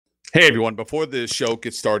Hey everyone, before the show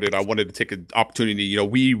gets started, I wanted to take an opportunity.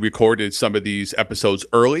 We recorded some of these episodes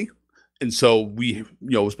early. And so it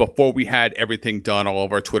was before we had everything done, all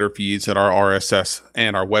of our Twitter feeds and our RSS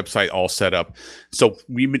and our website all set up. So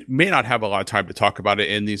we may not have a lot of time to talk about it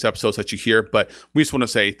in these episodes that you hear, but we just want to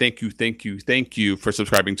say thank you for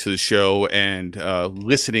subscribing to the show and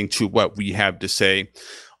listening to what we have to say.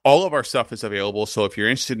 All of our stuff is available. So if you're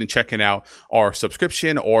interested in checking out our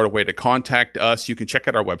subscription or a way to contact us, you can check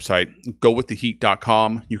out our website,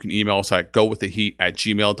 gowiththeheat.com. You can email us at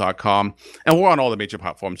gowiththeheat@gmail.com. And we're on all the major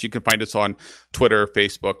platforms. You can find us on Twitter,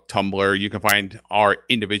 Facebook, Tumblr. You can find our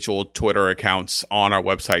individual Twitter accounts on our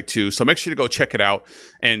website too. So make sure to go check it out.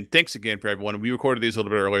 And thanks again for everyone. We recorded these a little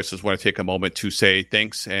bit earlier, so just want to take a moment to say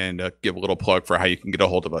thanks and give a little plug for how you can get a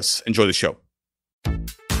hold of us. Enjoy the show.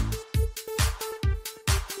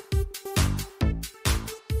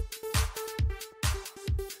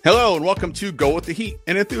 Hello and welcome to Go With The Heat,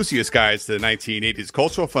 an enthusiast guide to the 1980s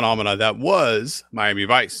cultural phenomena that was Miami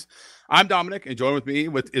Vice. I'm Dominic, and joined with me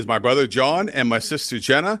is my brother John and my sister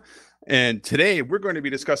Jenna. And today we're going to be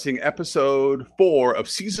discussing episode 4 of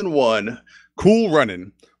season 1, Cool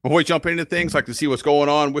Runnin'. Before we jump into things, like to see what's going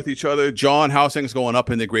on with each other. John, how's things going up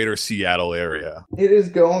in the greater Seattle area? It is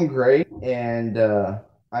going great, and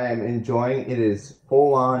I am enjoying it. Is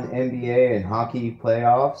full-on NBA and hockey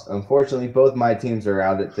playoffs. Unfortunately, both my teams are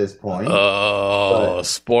out at this point. Oh,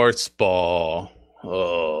 sports ball.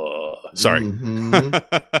 Oh, sorry. But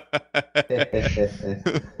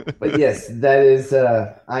yes, that is.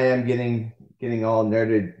 I am getting all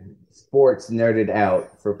sports nerded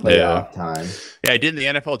out for playoff time. Yeah, didn't the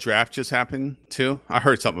NFL draft just happen too? I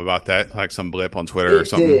heard something about that, like some blip on Twitter or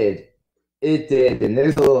something. It did, and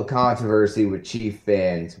there's a little controversy with Chief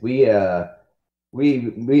fans. We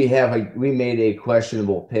made a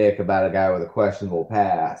questionable pick about a guy with a questionable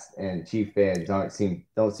past, and Chief fans don't seem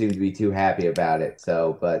to be too happy about it.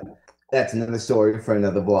 So, but that's another story for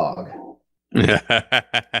another blog. All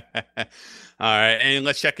right, and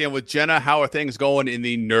let's check in with Jenna. How are things going in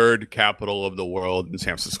the nerd capital of the world in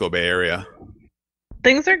San Francisco Bay Area?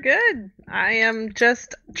 Things are good. I am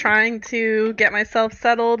just trying to get myself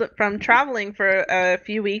settled from traveling for a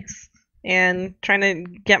few weeks and trying to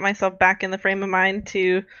get myself back in the frame of mind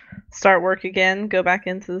to start work again, go back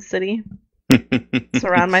into the city,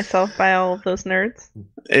 surround myself by all of those nerds.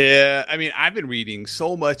 Yeah, I mean, I've been reading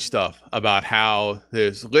so much stuff about how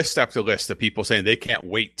there's list after list of people saying they can't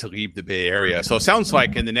wait to leave the Bay Area. So it sounds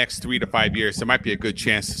like in the next 3 to 5 years, there might be a good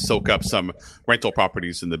chance to soak up some rental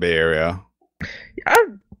properties in the Bay Area.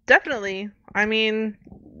 Oh, definitely. I mean,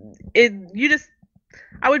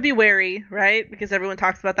 I would be wary, right? Because everyone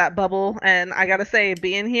talks about that bubble, and I gotta say,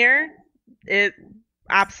 being here, it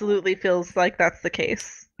absolutely feels like that's the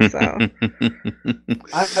case. So,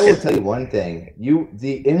 I will tell you one thing: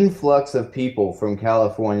 the influx of people from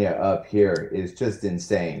California up here is just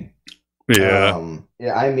insane. Yeah.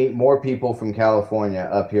 I meet more people from California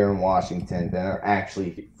up here in Washington than are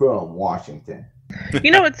actually from Washington.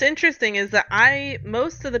 You know what's interesting is that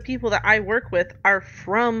most of the people that I work with are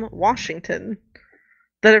from Washington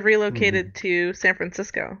that have relocated to San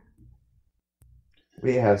Francisco.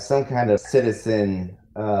 We have some kind of citizen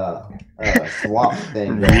swap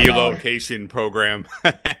thing. Relocation program.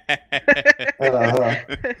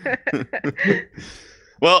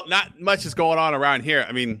 Well, not much is going on around here.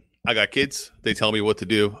 I mean, I got kids. They tell me what to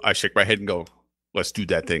do. I shake my head and go, let's do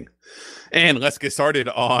that thing. And let's get started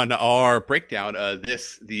on our breakdown of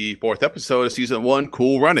the 4th episode of season 1,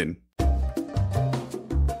 Cool Runnin'.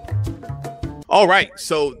 All right,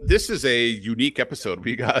 so this is a unique episode.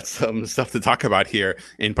 We got some stuff to talk about here,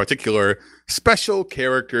 in particular, special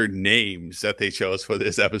character names that they chose for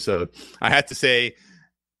this episode. I had to say,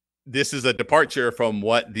 this is a departure from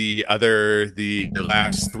what the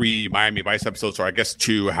last 3 Miami Vice episodes, or I guess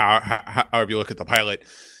 2, however you look at the pilot,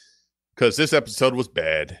 because this episode was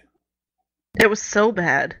bad. It was so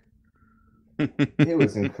bad. It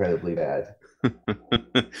was incredibly bad.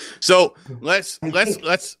 So let's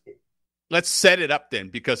set it up then,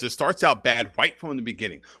 because it starts out bad right from the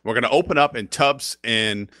beginning. We're going to open up and Tubbs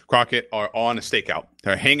and Crockett are on a stakeout.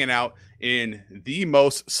 They're hanging out in the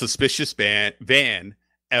most suspicious van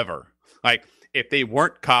ever. Like, if they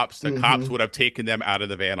weren't cops, the cops would have taken them out of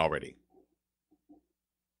the van already.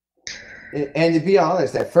 And to be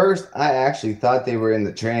honest, at first, I actually thought they were in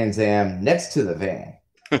the Trans Am next to the van.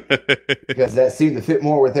 Because that seemed to fit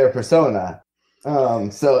more with their persona.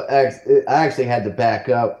 So I actually had to back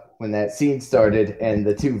up when that scene started and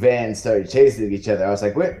the 2 vans started chasing each other. I was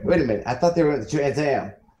like, wait a minute. I thought they were in the Trans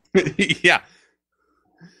Am. Yeah.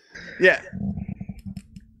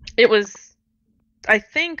 It was I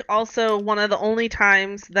think also one of the only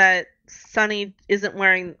times that Sonny isn't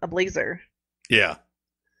wearing a blazer. Yeah.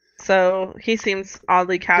 So he seems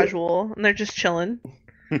oddly casual, and they're just chilling.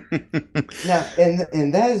 Now,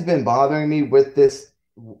 and that has been bothering me with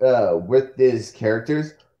these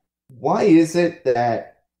characters. Why is it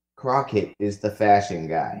that Crockett is the fashion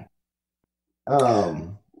guy?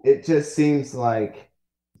 It just seems like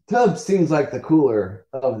Tubbs seems like the cooler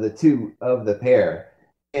of the pair,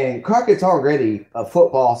 and Crockett's already a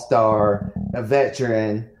football star, a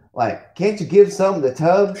veteran. Like, can't you give some to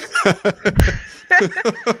Tubbs? Well,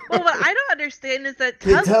 what I don't understand is that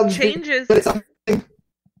Tubbs changes.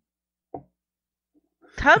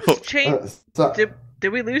 Tubbs change. Did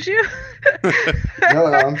we lose you? No,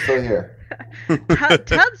 I'm still here.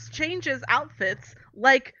 Tubbs changes outfits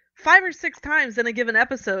like 5 or 6 times in a given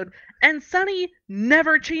episode, and Sonny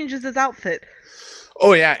never changes his outfit.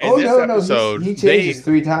 Oh yeah. No, he changes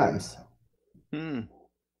 3 times.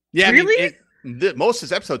 Yeah, really? Most of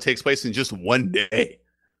this episode takes place in just one day.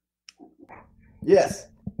 Yes.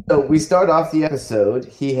 So we start off the episode.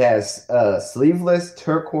 He has a sleeveless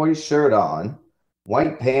turquoise shirt on,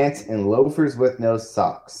 white pants, and loafers with no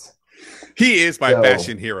socks. He is my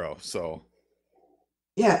fashion hero. So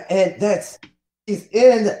yeah, and he's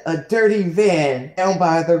in a dirty van down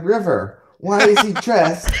by the river. Why is he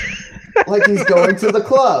dressed like he's going to the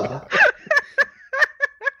club?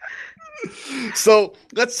 So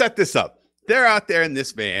let's set this up. They're out there in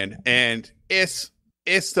this van, and it's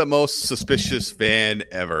the most suspicious van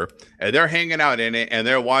ever. And they're hanging out in it, and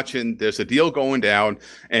they're watching. There's a deal going down,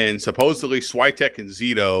 and supposedly Switek and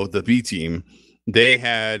Zito, the B team, they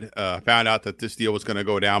had found out that this deal was going to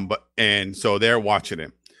go down, and so they're watching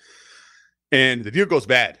it. And the deal goes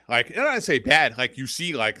bad. Like, I don't want to say bad. Like, you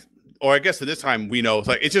see, or I guess at this time we know, it's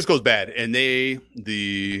like, it just goes bad. And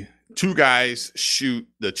the 2 guys shoot,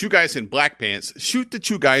 the 2 guys in black pants shoot the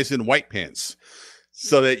 2 guys in white pants,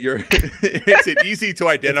 so that it's easy to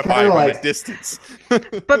identify from a distance.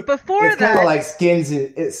 But before it's kind of like skins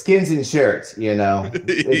and shirts, you know.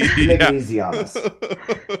 It's make it easy on us.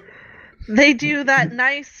 They do that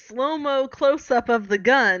nice slow-mo close-up of the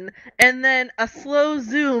gun, and then a slow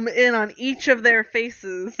zoom in on each of their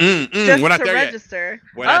faces just to register.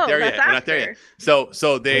 We're not there yet. We're not there yet. So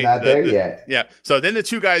we're not there yet. Yeah. So then the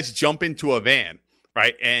 2 guys jump into a van,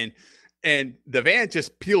 right? And the van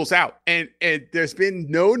just peels out, and there's been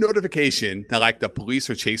no notification that the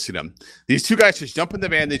police are chasing them. These 2 guys just jump in the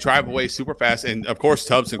van, they drive away super fast, and of course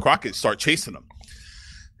Tubbs and Crockett start chasing them.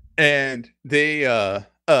 And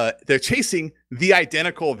they're chasing the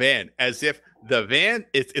identical van, as if the van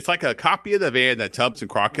it's like a copy of the van that Tubbs and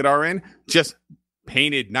Crockett are in, just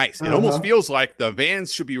painted nice. It almost feels like the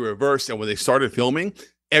vans should be reversed, and when they started filming,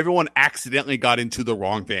 everyone accidentally got into the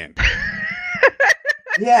wrong van.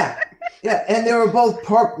 Yeah, and they were both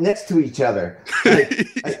parked next to each other.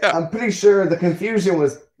 I'm pretty sure the confusion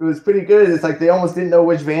was pretty good. It's like they almost didn't know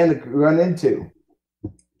which van to run into.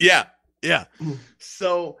 Yeah.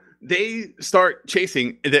 So they start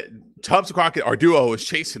chasing. Tubbs and Crockett, our duo, is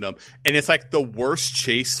chasing them, and it's like the worst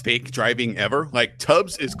chase fake driving ever. Like,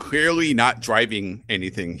 Tubbs is clearly not driving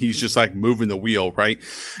anything; he's just moving the wheel, right?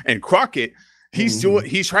 And Crockett, he's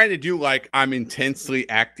trying to do I'm intensely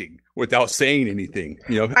acting without saying anything.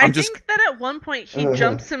 I think that at one point he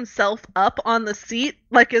jumps himself up on the seat,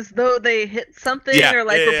 as though they hit something or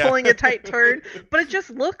we're pulling a tight turn, but it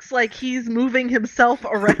just looks like he's moving himself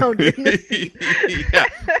around in the seat.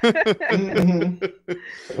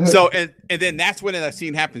 So and then that's when that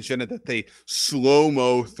scene happens, Jenna, that they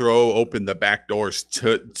slow-mo throw open the back doors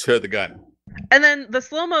to the gun. And then the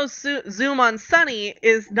slow-mo zoom on Sonny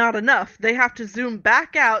is not enough. They have to zoom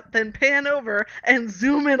back out, then pan over, and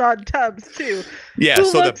zoom in on Tubbs, too. Yeah,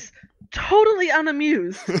 who looks totally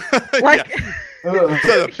unamused. So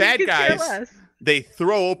the bad guys, they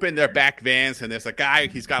throw open their back vans, and there's a guy,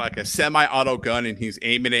 he's got a semi-auto gun, and he's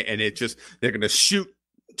aiming it, and they're going to shoot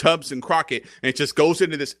Tubbs and Crockett, and it just goes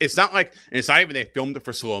into this. It's not even they filmed it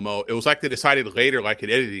for slow-mo. It was they decided later, in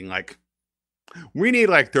editing, we need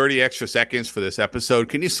 30 extra seconds for this episode.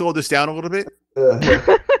 Can you slow this down a little bit?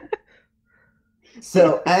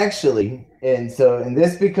 So actually, and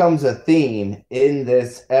this becomes a theme in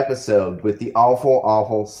this episode with the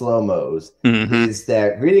awful slow-mos, is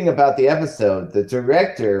that reading about the episode, the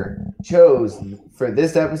director chose for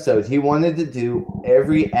this episode, he wanted to do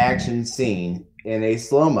every action scene in a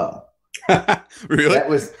slow-mo.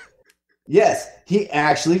 Really? Yes, he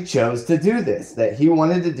actually chose to do this, that he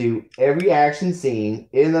wanted to do every action scene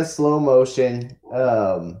in a slow motion.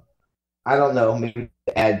 I don't know, maybe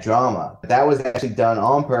to add drama. That was actually done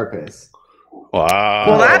on purpose. Wow.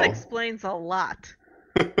 Well, that explains a lot.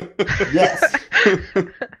 Yes.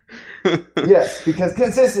 Yes, because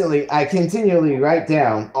consistently, I continually write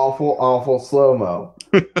down awful slow-mo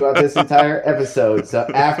throughout this entire episode. So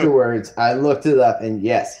afterwards, I looked it up, and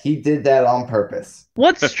yes, he did that on purpose.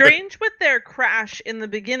 What's strange with their crash in the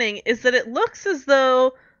beginning is that it looks as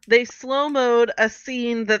though they slow-mode a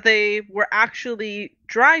scene that they were actually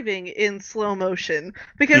driving in slow motion,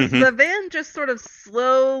 because the van just sort of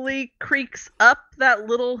slowly creaks up that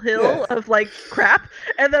little hill of like crap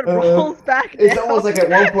and then rolls back down. It's almost like at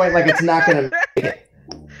one point like it's not gonna make it.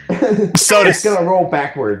 So it's gonna roll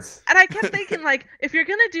backwards. And I kept thinking, like, if you're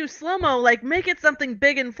gonna do slow-mo, like, make it something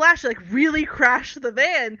big and flashy, like really crash the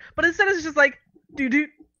van, but instead it's just like doo-doo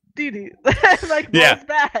doo-doo like rolls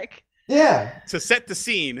back. Yeah. To set the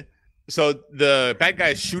scene, so the bad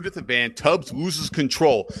guys shoot at the van, Tubbs loses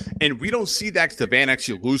control, and we don't see that the van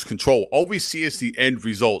actually lose control. All we see is the end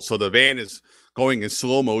result. So the van is going in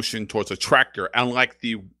slow motion towards a tractor, unlike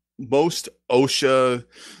the most OSHA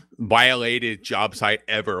violated job site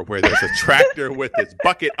ever, where there's a tractor with its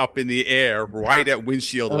bucket up in the air right at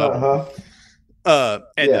windshield level.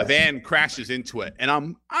 The van crashes into it. And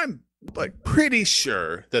I'm like pretty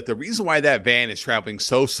sure that the reason why that van is traveling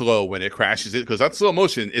so slow when it crashes it, because that's slow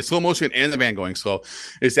motion, it's slow motion and the van going slow,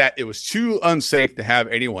 is that it was too unsafe to have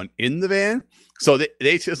anyone in the van. So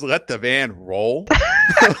they just let the van roll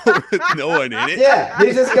with no one in it. Yeah,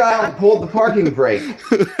 they just got out and pulled the parking brake.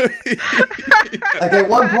 Like at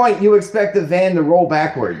one point, you expect the van to roll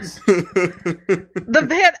backwards. The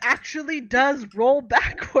van actually does roll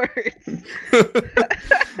backwards.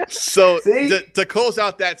 So to close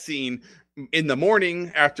out that scene, in the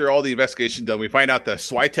morning after all the investigation done, we find out that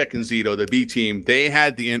Switek and Zito, the B team, they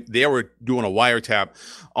were doing a wiretap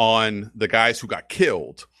on the guys who got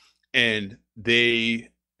killed, and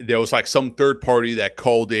there was like some third party that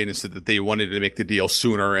called in and said that they wanted to make the deal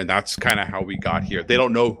sooner, and that's kind of how we got here. They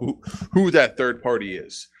don't know who that third party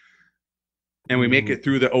is, and we make it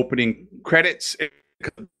through the opening credits.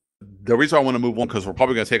 The reason I want to move on, because we're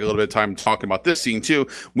probably going to take a little bit of time talking about this scene too.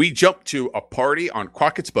 We jump to a party on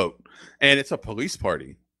Crockett's boat, and it's a police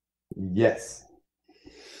party. Yes.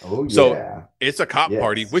 Oh, so yeah. It's a cop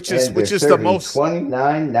party, which is the most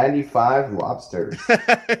 $29.95 lobsters.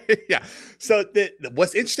 Yeah. So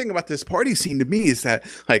what's interesting about this party scene to me is that,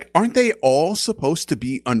 like, aren't they all supposed to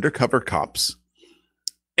be undercover cops?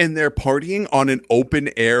 And they're partying on an open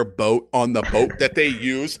air boat on the boat that they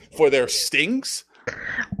use for their stings.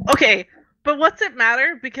 Okay, but what's it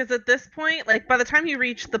matter? Because at this point, like, by the time you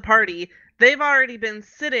reach the party, they've already been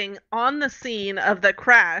sitting on the scene of the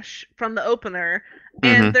crash from the opener,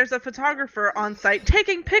 and there's a photographer on site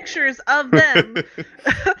taking pictures of them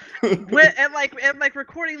and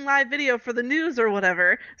recording live video for the news or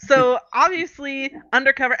whatever. So obviously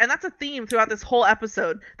undercover, and that's a theme throughout this whole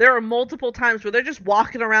episode. There are multiple times where they're just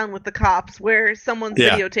walking around with the cops where someone's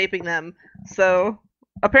videotaping them. So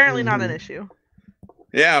apparently not an issue.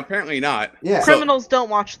 Yeah, apparently not. Yeah. Criminals don't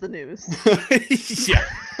watch the news.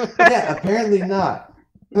 Yeah, apparently not.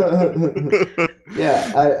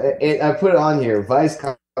 Yeah, I put it on here. Vice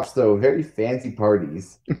cops throw very fancy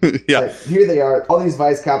parties. Yeah. Like, here they are, all these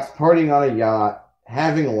vice cops partying on a yacht,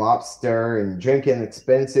 having lobster and drinking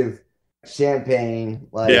expensive champagne.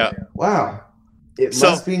 Like, wow, it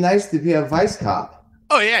must be nice to be a vice cop.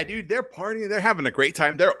 Oh, yeah, dude, they're partying. They're having a great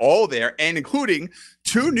time. They're all there, and including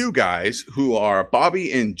two new guys who are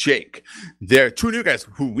Bobby and Jake. They're two new guys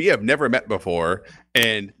who we have never met before,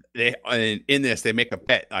 and in this, they make a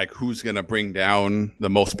bet, like, who's going to bring down the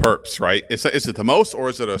most perps, right? Is it the most, or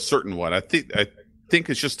is it a certain one? I think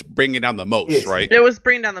it's just bringing down the most, right? It was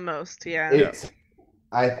bringing down the most, yeah.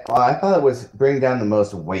 I thought it was bring down the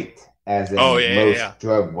most weight, as in most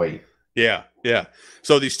drug weight. Yeah, yeah.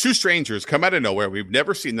 So these two strangers come out of nowhere. We've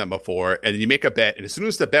never seen them before. And you make a bet. And as soon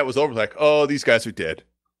as the bet was over, like, oh, these guys are dead.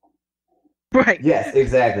 Right. Yes,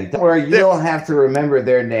 exactly. Don't worry. You don't have to remember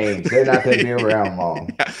their names. They're not going to be around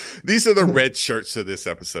long. Yeah. These are the red shirts of this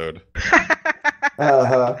episode.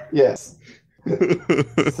 Yes.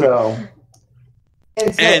 So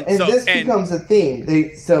this becomes a theme.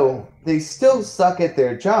 They still suck at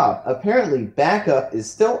their job. Apparently, backup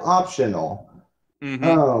is still optional.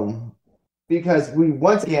 Because we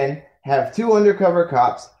once again have two undercover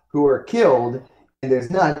cops who are killed, and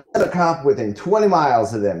there's not another cop within 20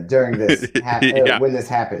 miles of them during this when this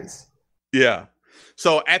happens. Yeah.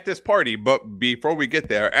 So at this party, but before we get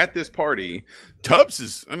there, at this party, Tubbs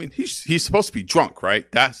he's supposed to be drunk, right?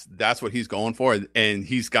 That's what he's going for, and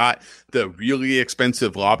he's got the really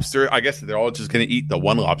expensive lobster. I guess they're all just going to eat the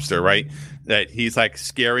one lobster, right? That he's like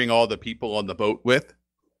scaring all the people on the boat with.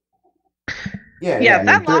 Yeah,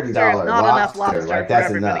 that lobster is not enough lobster for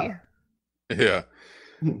everybody. Enough. Yeah.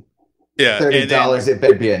 Yeah, $30, it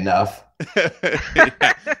better be enough.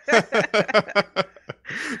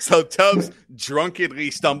 So Tubbs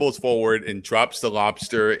drunkenly stumbles forward and drops the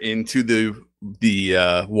lobster into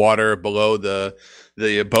the water below the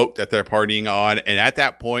boat that they're partying on. And at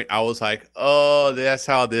that point, I was like, "Oh, that's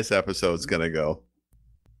how this episode's gonna go."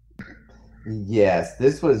 Yes,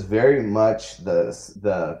 this was very much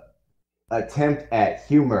the attempt at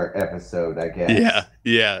humor episode, I guess.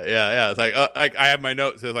 Yeah. It's like I have my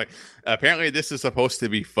notes. It's like apparently this is supposed to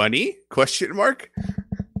be funny? Question mark.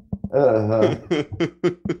 And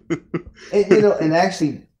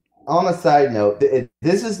actually, on a side note,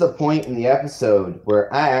 this is the point in the episode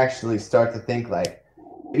where I actually start to think like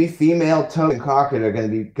maybe female Toad and Crockett are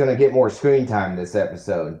gonna get more screen time this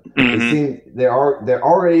episode. Mm-hmm. It seems they're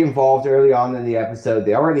already involved early on in the episode.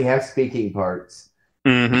 They already have speaking parts.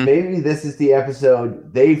 Mm-hmm. Maybe this is the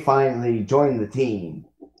episode they finally join the team.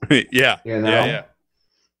 Yeah. Yeah.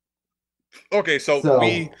 Okay, so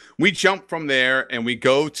we jump from there and we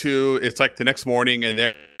go to it's like the next morning and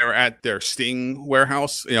they're at their Sting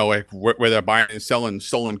warehouse, like where they're buying and selling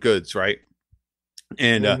stolen goods, right?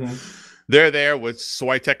 And they're there with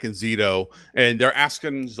Switek and Zito, and they're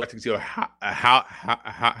asking Switek and Zito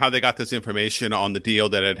how they got this information on the deal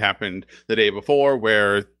that had happened the day before,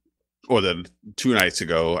 or the 2 nights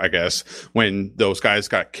ago, I guess, when those guys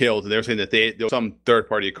got killed. And they're saying that there was some third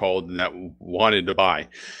party called and that wanted to buy.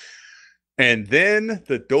 And then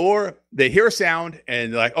they hear a sound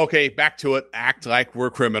and they're like, okay, back to it. Act like we're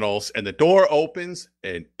criminals. And the door opens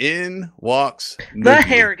and in walks Noogie. The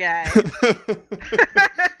hair guy.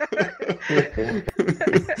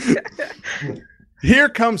 Here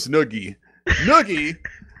comes Noogie. Noogie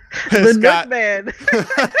has the got... Noogman.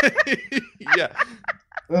 Yeah.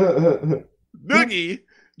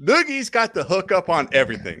 Noogie's got the hookup on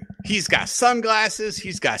everything. He's got sunglasses.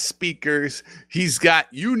 He's got speakers. He's got,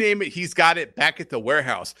 you name it, he's got it back at the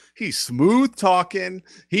warehouse. He's smooth talking.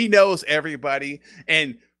 He knows everybody.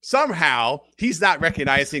 And somehow he's not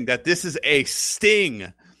recognizing that this is a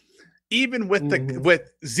sting. Even with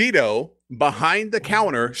with Zito behind the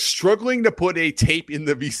counter, struggling to put a tape in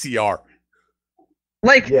the VCR.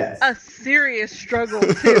 Like a serious struggle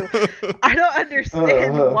too. I don't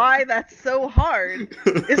understand why that's so hard.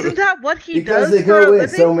 Isn't that what he does? Because they go in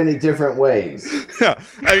so many different ways. Yeah,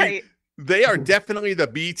 I mean, they are definitely the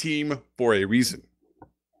B team for a reason.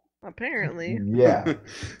 Apparently. Yeah.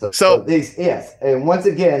 So yes, and once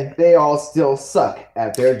again, they all still suck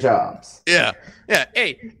at their jobs. Yeah.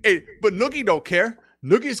 Hey, but Noogie don't care.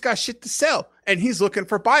 Noogie's got shit to sell, and he's looking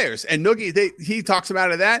for buyers. And Noogie, he talks him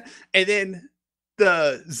out of that, and then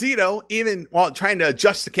the Zito, even while trying to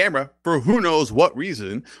adjust the camera for who knows what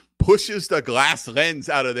reason, pushes the glass lens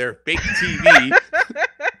out of their fake TV.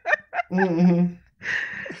 And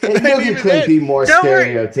Noogie could be more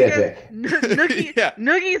stereotypic.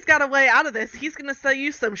 Noogie's got a way out of this. He's going to sell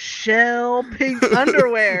you some shell pink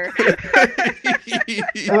underwear.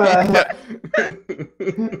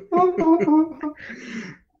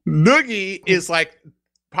 Noogie is like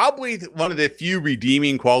probably one of the few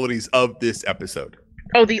redeeming qualities of this episode.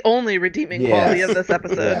 Oh, the only redeeming quality of this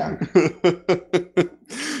episode. Yeah.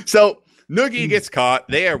 So Noogie gets caught.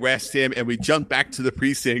 They arrest him, and we jump back to the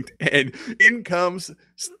precinct. And in comes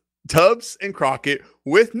Tubbs and Crockett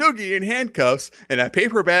with Noogie in handcuffs and a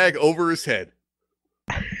paper bag over his head.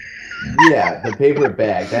 Yeah, the paper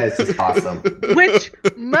bag. That is just awesome. Which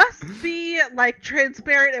must be like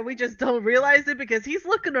transparent and we just don't realize it because he's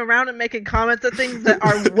looking around and making comments of things that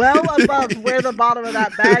are well above where the bottom of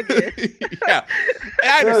that bag is. Yeah.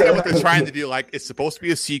 And I understand what they're trying to do. Like, it's supposed to be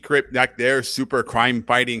a secret. Like, their super crime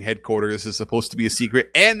fighting headquarters is supposed to be a secret.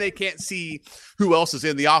 And they can't see who else is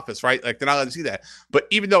in the office, right? Like, they're not allowed to see that. But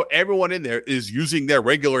even though everyone in there is using their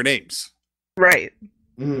regular names. Right.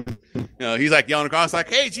 He's like yelling across, like,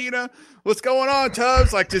 "Hey, Gina, what's going on,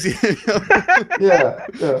 Tubbs?" Like, just yeah.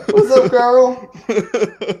 What's up, girl?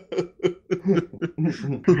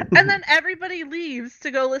 And then everybody leaves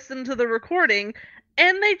to go listen to the recording,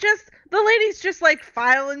 and the lady's just like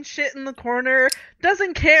filing shit in the corner,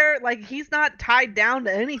 doesn't care, like he's not tied down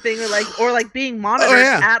to anything or being monitored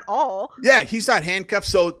at all. Yeah, he's not handcuffed.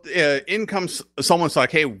 So in comes someone's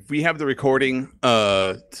like, "Hey, we have the recording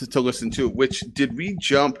to listen to." Which did we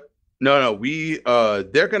jump? No, we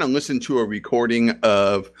they're gonna listen to a recording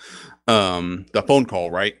of the phone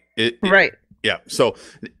call, right? Right. Yeah, so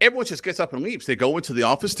everyone just gets up and leaves. They go into the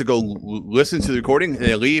office to go listen to the recording, and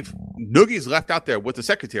they leave. Noogie's left out there with the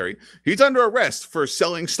secretary. He's under arrest for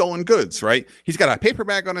selling stolen goods, right? He's got a paper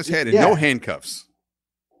bag on his head and no handcuffs.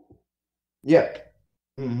 Yeah.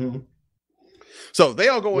 Mm-hmm. So they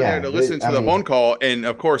all go in there to listen to the mean, phone call, and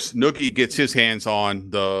of course, Noogie gets his hands on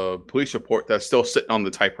the police report that's still sitting on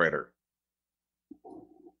the typewriter.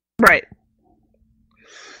 Right.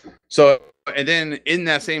 So, and then in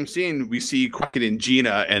that same scene, we see Crockett and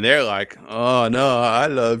Gina, and they're like, "Oh no, I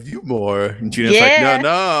love you more." And Gina's like, "No,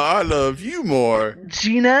 I love you more."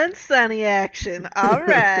 Gina and Sunny action. All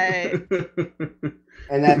right.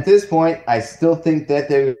 And at this point, I still think that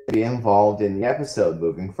they're going to be involved in the episode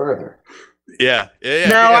moving further. Yeah.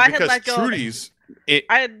 No, I had because let go. Trudy's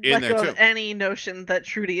I had let go of any notion that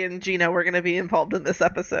Trudy and Gina were going to be involved in this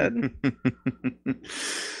episode.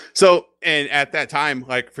 So, and at that time,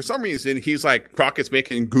 like, for some reason, he's like, Crockett's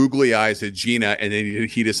making googly eyes at Gina, and then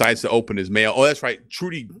he decides to open his mail. Oh, that's right.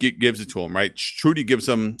 Trudy gives it to him, right? Trudy gives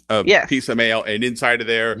him a piece of mail, and inside of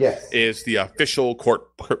there is the official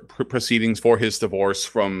court proceedings for his divorce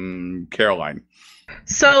from Caroline.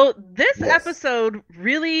 So this episode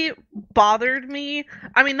really bothered me.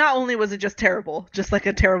 I mean, not only was it just terrible, just like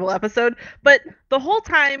a terrible episode, but the whole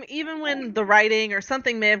time, even when the writing or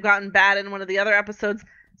something may have gotten bad in one of the other episodes,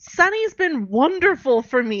 Sunny's been wonderful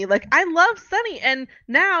for me. Like, I love Sunny, and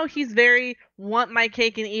now he's very want my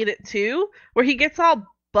cake and eat it too, where he gets all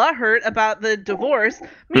butthurt about the divorce.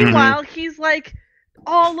 Meanwhile, he's like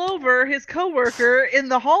all over his coworker in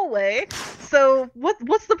the hallway. So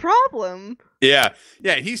what's the problem? Yeah,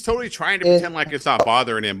 he's totally trying to pretend like it's not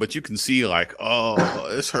bothering him, but you can see like, oh,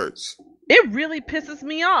 this hurts. It really pisses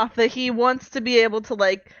me off that he wants to be able to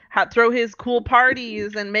like throw his cool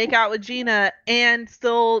parties and make out with Gina and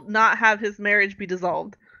still not have his marriage be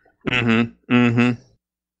dissolved. I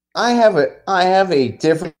have a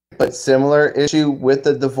different but similar issue with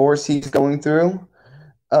the divorce he's going through.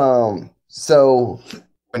 So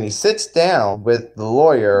when he sits down with the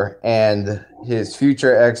lawyer and his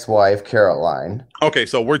future ex-wife Caroline. Okay,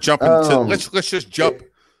 so we're jumping to let's just jump.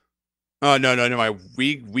 No.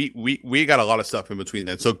 We got a lot of stuff in between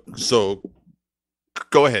that. So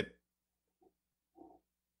go ahead.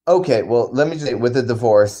 Okay, well, let me just say with the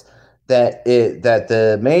divorce that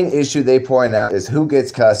the main issue they point out is who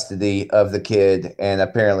gets custody of the kid, and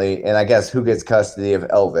I guess who gets custody of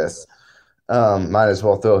Elvis. Might as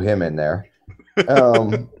well throw him in there.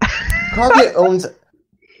 Crockett owns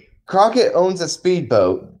a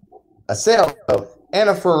speedboat, a sailboat, and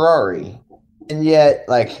a Ferrari, and yet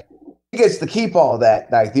like he gets to keep all that.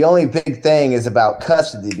 Like the only big thing is about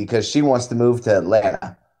custody because she wants to move to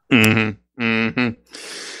Atlanta.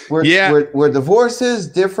 Were divorces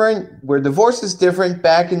different? Were divorces different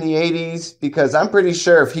back in the 80s? Because I'm pretty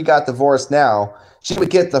sure if he got divorced now, she would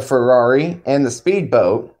get the Ferrari and the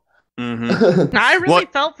speedboat. I really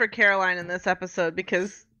felt for Caroline in this episode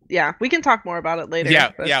because, we can talk more about it later.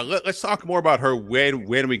 Let's talk more about her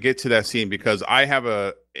when we get to that scene because I have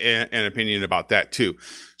an opinion about that too.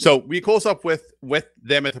 So we close up with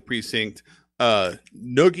them at the precinct.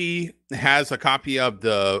 Noogie has a copy of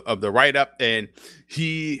the write-up, and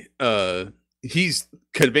he's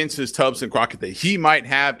convinces Tubbs and Crockett that he might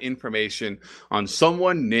have information on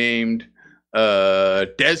someone named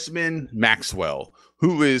Desmond Maxwell,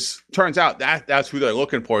 who turns out that's who they're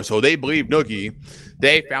looking for. So they believe Noogie.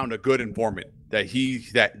 They found a good informant that he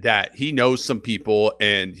knows some people,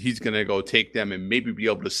 and he's gonna go take them and maybe be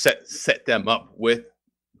able to set them up with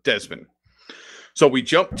Desmond. So we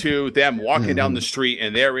jump to them walking down the street,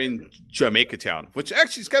 and they're in Jamaica Town, which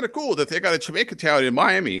actually is kind of cool that they got a Jamaica Town in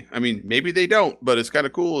Miami. I mean, maybe they don't, but it's kind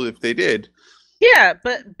of cool if they did. Yeah,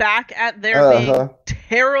 but back at their being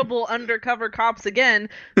terrible undercover cops again,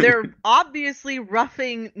 they're obviously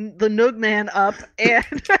roughing the Noogman up and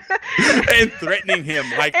and threatening him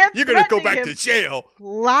like you're going to go back to jail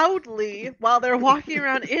loudly while they're walking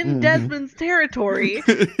around in Desmond's territory.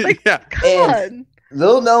 Like, come on.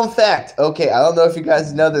 Little known fact. Okay, I don't know if you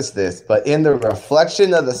guys noticed this, but in the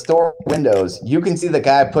reflection of the store windows, you can see the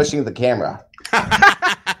guy pushing the camera.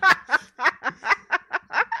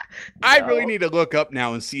 I really need to look up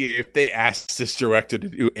now and see if they asked this director to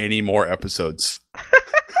do any more episodes.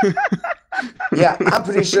 Yeah, I'm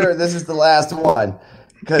pretty sure this is the last one.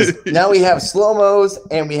 Because now we have slow-mos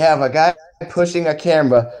and we have a guy pushing a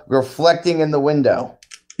camera reflecting in the window.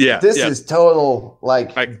 Yeah. This is total,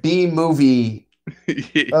 like B-movie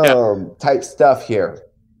type stuff here.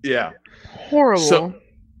 Yeah. Horrible.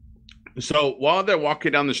 So while they're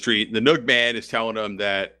walking down the street, the Noogman is telling them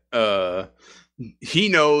that he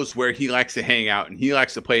knows where he likes to hang out, and he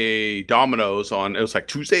likes to play dominoes on, it was like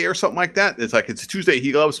Tuesday or something like that. It's a Tuesday.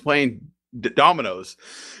 He loves playing dominoes,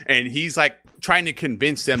 and he's like trying to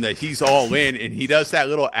convince them that he's all in, and he does that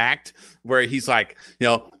little act where he's like,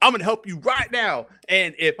 I'm going to help you right now,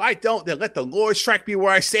 and if I don't, then let the Lord strike me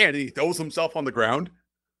where I stand, and he throws himself on the ground.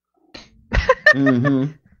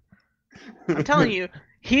 Mm-hmm. I'm telling you,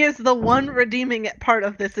 he is the one redeeming part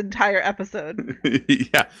of this entire episode.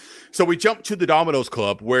 Yeah. So we jump to the Domino's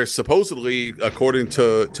Club, where supposedly, according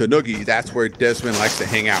to Noogie, that's where Desmond likes to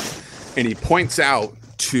hang out. And he points out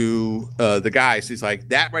to the guys, he's like,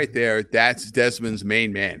 that right there, that's Desmond's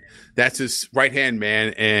main man. That's his right-hand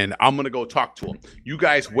man, and I'm going to go talk to him. You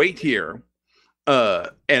guys wait here. And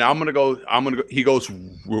I'm gonna go. He goes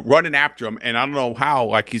running after him, and I don't know how.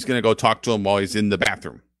 Like he's gonna go talk to him while he's in the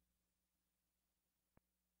bathroom.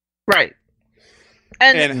 Right.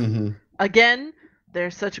 And again,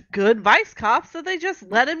 they're such good vice cops that they just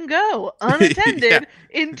let him go unattended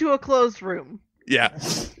into a closed room. Yeah.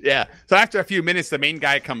 So after a few minutes, the main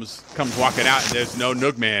guy comes walking out, and there's no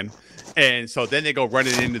Noogman, and so then they go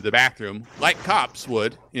running into the bathroom like cops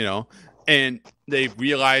would, and they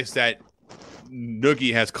realize that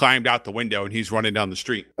Noogie has climbed out the window and he's running down the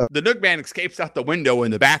street. The Noogman escapes out the window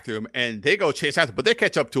in the bathroom and they go chase after, but they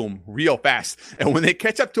catch up to him real fast. And when they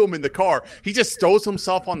catch up to him in the car, he just throws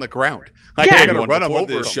himself on the ground. Like they're going to run him over.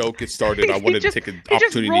 Before the show gets started, I wanted to take an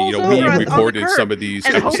opportunity. We recorded some of these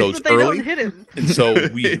episodes early. And so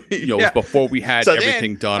we, before we had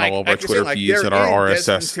everything done, all of our Twitter feeds and our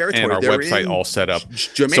RSS and our website all set up.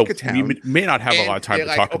 So we may not have a lot of time to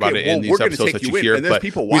talk about it in these episodes that you hear, but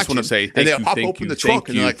we just want to say thank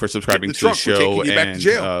you for subscribing to the show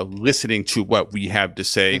and listening to what we have to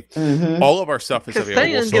say. All of our stuff is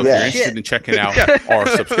available, so if you're interested in checking out our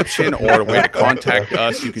subscription or a way to contact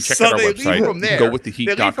us, you can check out our website,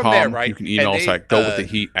 gowiththeheat.com. You can email us at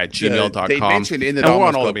gowiththeheat@gmail.com. And we're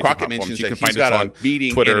on all the major platforms. You can find us on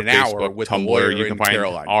Twitter, Facebook, Tumblr. You can find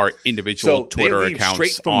our individual Twitter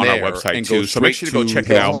accounts on our website too. So make sure to go check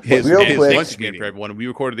it out. Once again, for everyone, we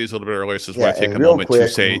recorded these a little bit earlier, so I just want to take a moment to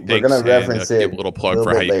say thanks and give a little plug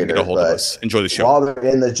for how you can get a hold of us. Enjoy the show. While they're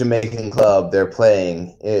in the Jamaican club, they're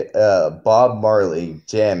playing Bob Marley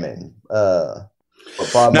jamming. Bob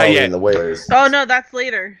Marley and the Wailers. Oh no, that's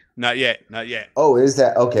later. Not yet. Oh, is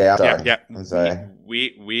that okay? I'm sorry. Yeah. I'm sorry.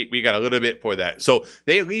 We got a little bit for that. So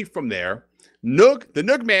they leave from there. The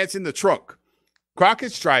Noogman's in the trunk.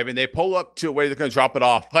 Crockett's driving. They pull up to where they're going to drop it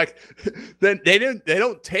off. Like then they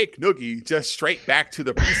don't take Noogie just straight back to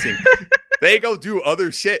the precinct. They go do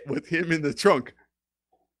other shit with him in the trunk.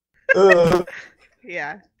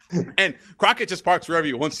 Yeah. And Crockett just parks wherever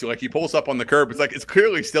he wants to. Like he pulls up on the curb. It's like it's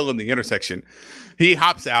clearly still in the intersection. He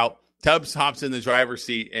hops out. Tubbs hops in the driver's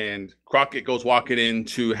seat, and Crockett goes walking in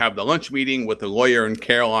to have the lunch meeting with the lawyer and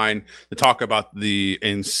Caroline to talk about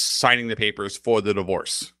signing the papers for the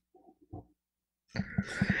divorce.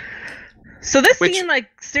 So this scene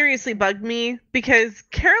seriously bugged me because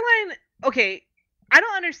Caroline. Okay. I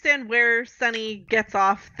don't understand where Sonny gets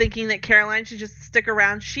off thinking that Caroline should just stick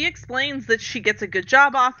around. She explains that she gets a good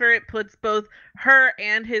job offer. It puts both her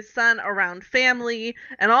and his son around family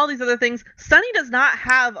and all these other things. Sonny does not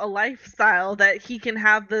have a lifestyle that he can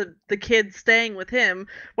have the kids staying with him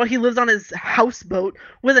while he lives on his houseboat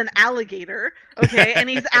with an alligator. Okay. And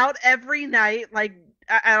he's out every night,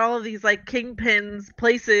 at all of these kingpins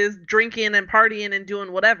places, drinking and partying and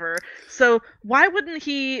doing whatever. So why wouldn't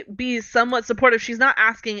he be somewhat supportive? She's not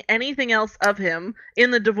asking anything else of him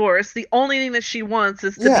in the divorce. The only thing that she wants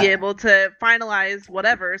is to be able to finalize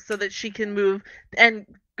whatever so that she can move and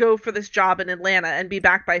go for this job in Atlanta and be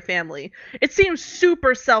back by family. It seems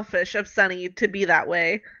super selfish of Sonny to be that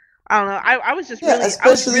way. I don't know. I was just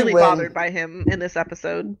really bothered by him in this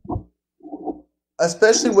episode.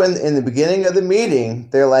 Especially when in the beginning of the meeting,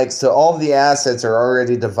 they're like, so all the assets are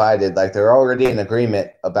already divided. Like they're already in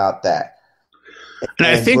agreement about that. And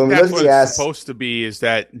I think that's what it's supposed to be is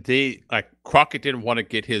that Crockett didn't want to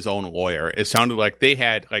get his own lawyer. It sounded like they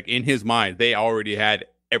had, in his mind, they already had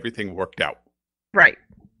everything worked out. Right.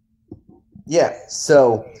 Yeah.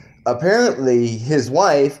 So apparently his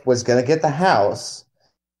wife was going to get the house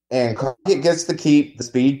and Crockett gets to keep the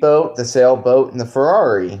speedboat, the sailboat, and the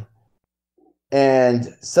Ferrari.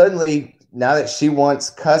 And suddenly, now that she wants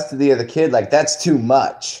custody of the kid, that's too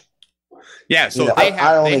much. Yeah, so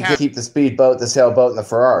I only get to keep the speedboat, the sailboat, and the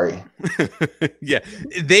Ferrari. Yeah,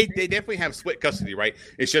 they definitely have split custody, right?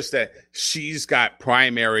 It's just that she's got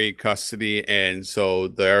primary custody, and so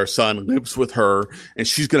their son lives with her, and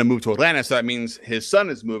she's going to move to Atlanta. So that means his son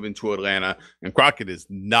is moving to Atlanta, and Crockett is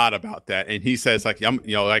not about that. And he says,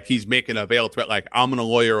 he's making a veiled threat, I'm going to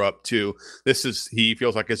lawyer up too. He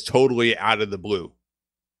feels like it's totally out of the blue.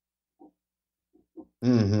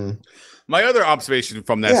 Mm-hmm. My other observation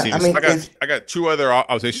from that scene, I got two other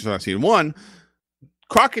observations on that scene. One,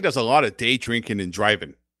 Crockett does a lot of day drinking and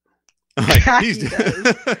driving.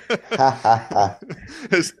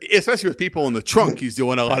 Especially with people in the trunk, he's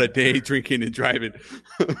doing a lot of day drinking and driving.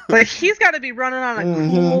 Like he's got to be running on a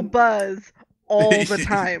cool buzz all the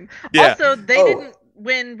time. Yeah. Also, they didn't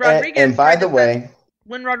when Rodriguez. And by the way,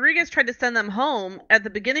 when Rodriguez tried to send them home at the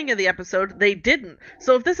beginning of the episode, they didn't.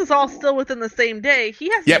 So if this is all still within the same day, he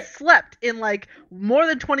hasn't slept in like more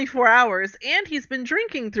than 24 hours, and he's been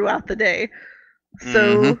drinking throughout the day.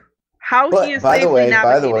 So he is safely navigating.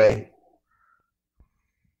 By the way,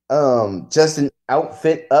 just an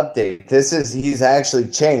outfit update. He's actually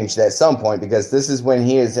changed at some point because this is when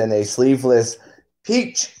he is in a sleeveless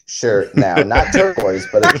peach shirt now, not turquoise,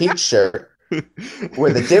 but a peach shirt.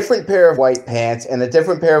 With a different pair of white pants and a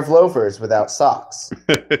different pair of loafers without socks.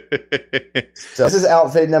 So this is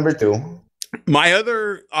outfit number 2. My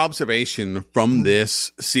other observation from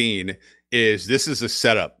this scene is this is a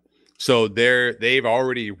setup. So they've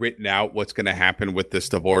already written out what's going to happen with this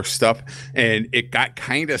divorce stuff, and it got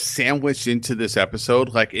kind of sandwiched into this episode.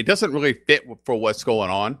 Like it doesn't really fit for what's going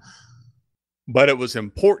on. But it was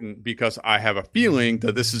important because I have a feeling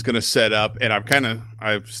that this is going to set up, and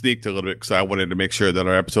I've sneaked a little bit because I wanted to make sure that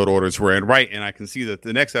our episode orders were in right, and I can see that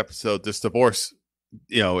the next episode, this divorce,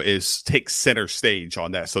 takes center stage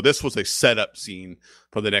on that. So this was a setup scene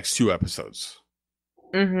for the next 2 episodes.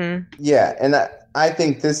 Mm-hmm. Yeah, and I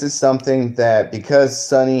think this is something that because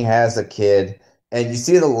Sonny has a kid, and you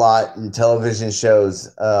see it a lot in television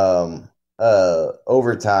shows over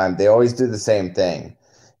time, they always do the same thing.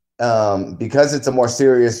 Because it's a more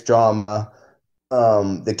serious drama,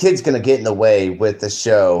 the kid's going to get in the way with the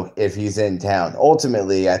show if he's in town.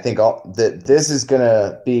 Ultimately, I think this is going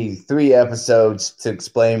to be 3 episodes to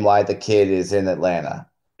explain why the kid is in Atlanta.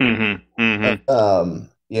 Mm-hmm. Mm-hmm.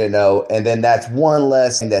 And then that's one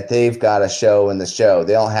less thing that they've got to show in the show.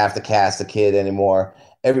 They don't have to cast the kid anymore.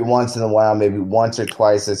 Every once in a while, maybe once or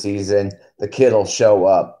twice a season, the kid will show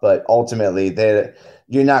up. But ultimately,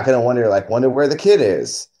 you're not going to wonder where the kid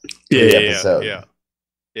is.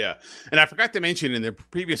 Yeah. And I forgot to mention in the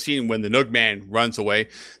previous scene when the Noogman runs away,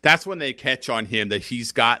 that's when they catch on him that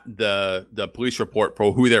he's got the police report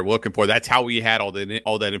for who they're looking for. That's how he had all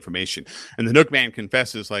that information. And the Noogman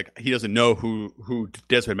confesses like he doesn't know who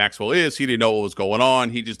Desmond Maxwell is. He didn't know what was going on.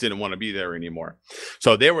 He just didn't want to be there anymore.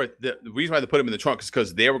 So the reason why they put him in the trunk is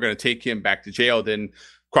because they were going to take him back to jail. Then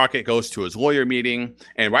Crockett goes to his lawyer meeting,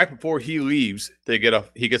 and right before he leaves, he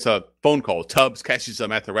gets a phone call. Tubbs catches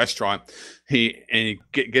him at the restaurant. He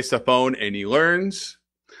gets the phone, and he learns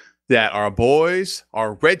that our boys,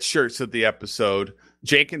 our red shirts of the episode,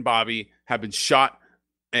 Jake and Bobby, have been shot,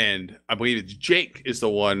 and I believe it's Jake is the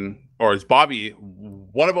one, or it's Bobby.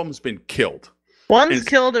 One of them has been killed. One's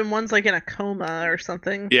killed, and one's like in a coma or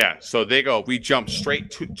something. Yeah, so we jump straight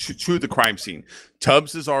to the crime scene.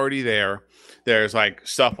 Tubbs is already there. There's like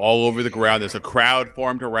stuff all over the ground. There's a crowd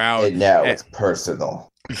formed around. And now it's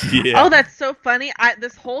personal. Yeah. Oh, that's so funny.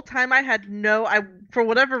 This whole time I had for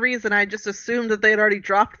whatever reason, I just assumed that they had already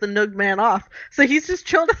dropped the Noogman off. So he's just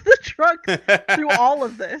chilled in the trunk through all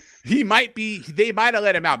of this. They might have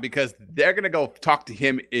let him out because they're going to go talk to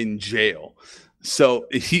him in jail. So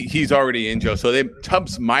he's already in jail. So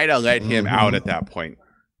Tubbs might have let him out at that point.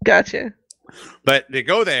 Gotcha. But they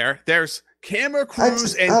go there. There's camera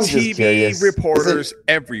crews and TV reporters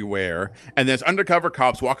everywhere, and there's undercover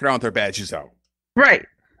cops walking around with their badges out. Right.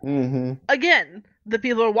 Mm-hmm. Again, the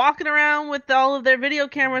people are walking around with all of their video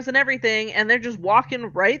cameras and everything, and they're just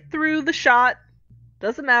walking right through the shot.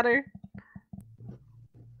 Doesn't matter.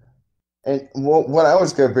 And what I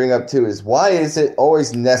was going to bring up too is why is it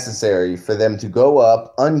always necessary for them to go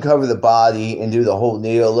up, uncover the body, and do the whole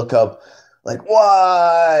Neo look up, like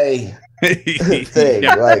why? Thing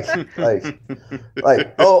like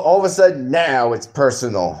all of a sudden now it's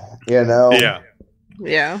personal, yeah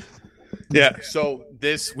So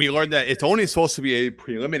we learned that it's only supposed to be a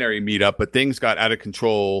preliminary meetup, but things got out of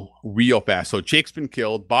control real fast. So Jake's been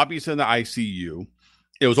killed, Bobby's in the ICU.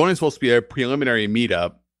 It was only supposed to be a preliminary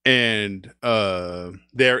meetup, and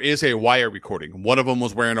there is a wire recording. One of them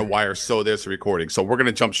was wearing a wire, so there's a recording. So we're going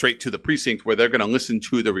to jump straight to the precinct where they're going to listen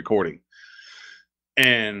to the recording.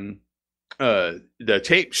 And the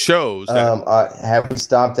tape shows that have we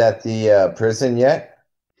stopped at the prison yet?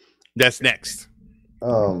 That's next.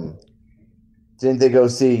 Didn't they go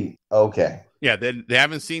see? Okay. Yeah, they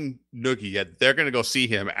haven't seen Noogie yet. They're going to go see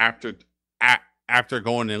him after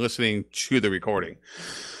going and listening to the recording.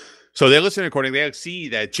 So they listen to the recording. They see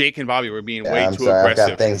that Jake and Bobby were being way too aggressive. I've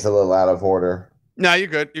got things a little out of order. No, you're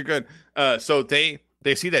good. You're good. So they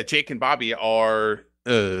see that Jake and Bobby are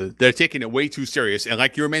they're taking it way too serious. And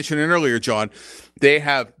like you were mentioning earlier, John,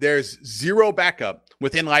 there's zero backup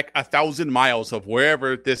within like 1,000 miles of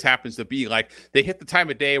wherever this happens to be. Like they hit the time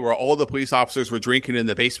of day where all the police officers were drinking in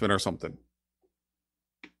the basement or something.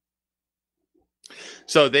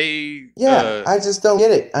 So they, I just don't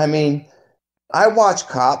get it. I mean, I watch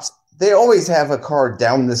cops. They always have a car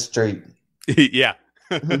down the street. Yeah.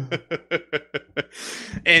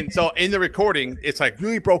 And so in the recording, it's like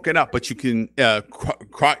really broken up, but you can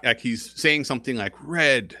like he's saying something like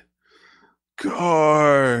red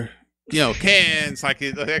car, cans, like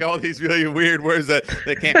all these really weird words that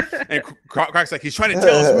they can't. And Croc's like he's trying to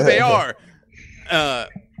tell us who they are.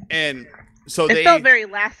 And so it felt very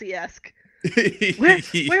Lassie-esque.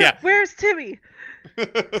 Where's Timmy?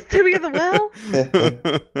 Is Timmy in the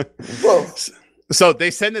well? So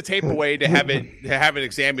they send the tape away to have it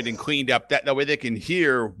examined and cleaned up. That way they can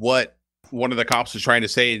hear what one of the cops was trying to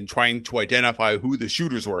say and trying to identify who the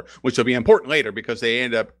shooters were, which will be important later because they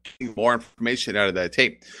end up getting more information out of that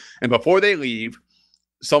tape. And before they leave,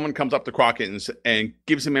 someone comes up to Crockett and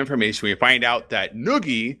gives him information. We find out that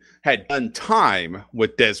Noogie had done time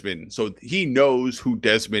with Desmond, so he knows who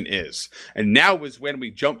Desmond is. And now is when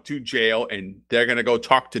we jump to jail, and they're going to go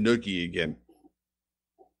talk to Noogie again.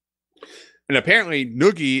 And apparently,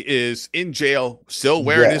 Noogie is in jail, still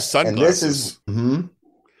wearing his sunglasses.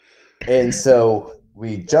 And so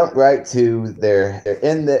we jump right to they're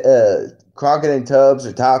in the Crockett and Tubbs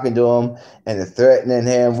are talking to him, and they're threatening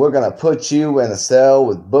him. We're gonna put you in a cell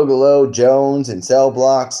with Boogaloo Jones in cell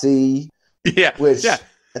block C. Yeah, which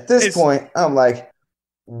at this point, I'm like,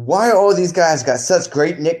 why all these guys got such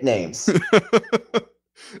great nicknames?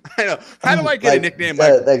 I know. How do I get a nickname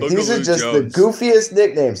like these are just Jones? The goofiest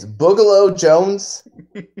nicknames. Boogaloo Jones.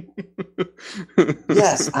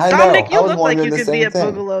 Yes, I Dominic, know. you look like you could be a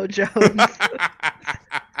Boogaloo Jones.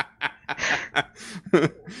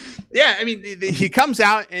 Yeah, I mean, he comes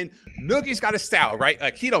out and Noogie's got a style, right?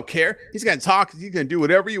 Like he don't care. He's gonna talk. He's gonna do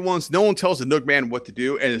whatever he wants. No one tells the Noogman what to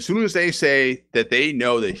do. And as soon as they say that they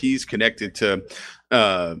know that he's connected to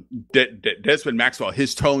Desmond Maxwell,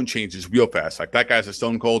 his tone changes real fast. Like that guy's a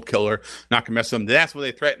stone cold killer, not gonna mess with him. That's when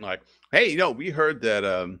they threaten, like, hey, we heard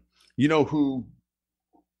that you know who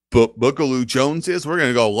Boogaloo Jones is? We're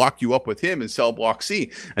gonna go lock you up with him in cell block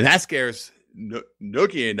C. And that scares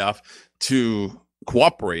Noogie enough to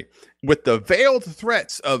cooperate with the veiled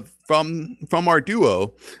threats from our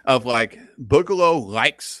duo of like Boogaloo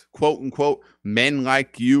likes quote unquote men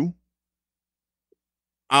like you.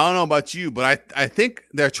 I don't know about you, but I think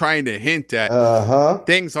they're trying to hint that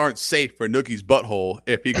things aren't safe for Noogie's butthole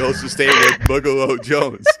if he goes to stay with Boogaloo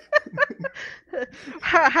Jones.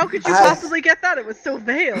 How could you possibly get that? It was so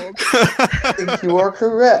veiled. I think you are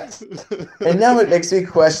correct. And now it makes me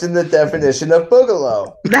question the definition of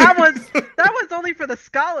Boogaloo. That was only for the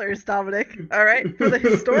scholars, Dominic. All right, for the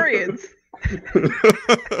historians.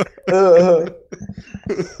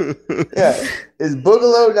 Yeah, is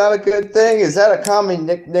Boogaloo not a good thing? Is that a common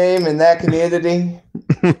nickname in that community?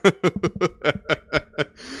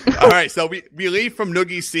 All right, so we leave from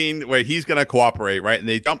Noogie's scene where he's going to cooperate, right? And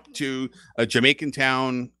they jump to a Jamaican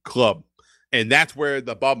town club. And that's where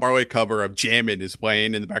the Bob Marley cover of Jammin' is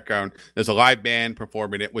playing in the background. There's a live band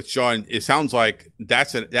performing it, which, John, it sounds like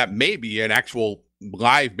that may be an actual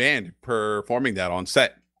live band performing that on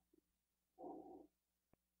set.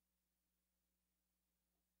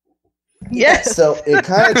 Yes. So it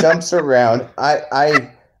kind of jumps around.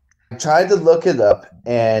 I tried to look it up,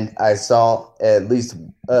 and I saw at least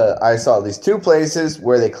two places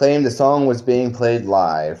where they claimed the song was being played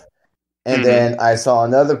live, and then I saw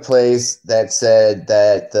another place that said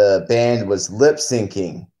that the band was lip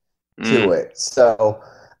syncing to it. So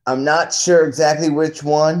I'm not sure exactly which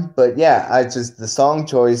one, but yeah, the song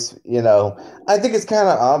choice. I think it's kind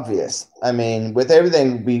of obvious. I mean, with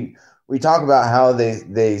everything we talk about how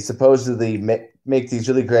they supposedly make these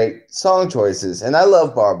really great song choices, and I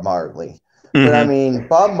love Bob Marley. But I mean,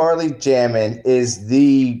 Bob Marley Jammin' is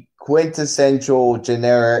the quintessential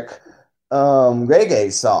generic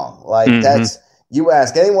reggae song. Like that's, you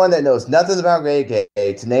ask anyone that knows nothing about reggae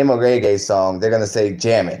to name a reggae song, they're gonna say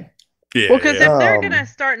Jammin'. Yeah, well, because if they're gonna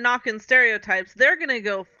start knocking stereotypes, they're gonna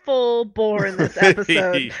go full bore in this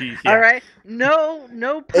episode. All right, no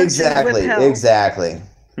punches withheld. Exactly.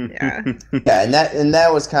 Yeah. Yeah, and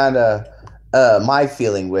that was kind of my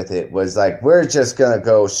feeling with it, was like, we're just gonna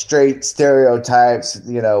go straight stereotypes,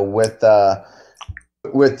 with the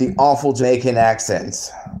awful Jamaican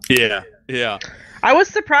accents. Yeah, yeah. I was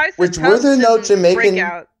surprised. Which were there no Jamaican break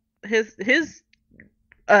out his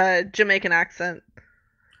Jamaican accent?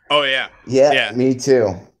 Oh yeah. Yeah, me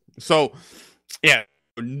too. So, yeah,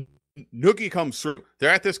 Noogie comes through. They're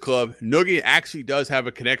at this club. Noogie actually does have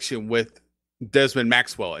a connection with Desmond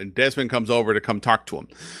Maxwell, and Desmond comes over to come talk to him,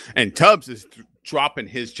 and Tubbs is dropping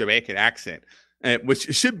his Jamaican accent,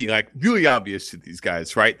 which should be like really obvious to these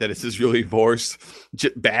guys, right? That it's this really forced,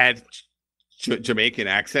 bad Jamaican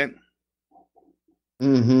accent.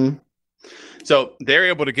 Mm-hmm. So they're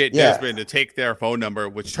able to get Desmond to take their phone number,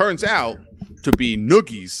 which turns out to be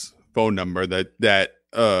Noogie's phone number that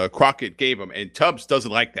Crockett gave him, and Tubbs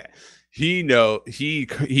doesn't like that. He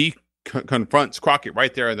confronts Crockett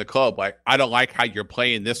right there in the club, like, I don't like how you're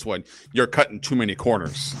playing this one. You're cutting too many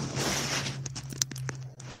corners.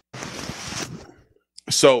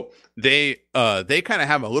 So they kind of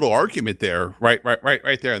have a little argument there, right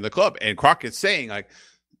there in the club, and Crockett's saying, like,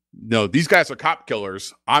 no, these guys are cop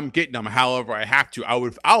killers. I'm getting them however I have to.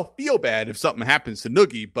 I'll feel bad if something happens to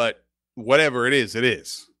Noogie, but whatever it is, it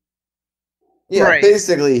is. Yeah, right.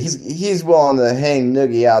 Basically, he's willing to hang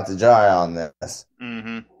Noogie out to dry on this.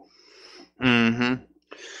 Mm-hmm. Mm-hmm.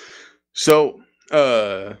 So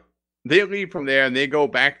they leave from there and they go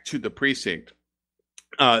back to the precinct.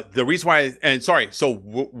 The reason why, and sorry, so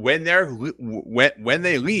when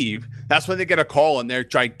they leave, that's when they get a call on their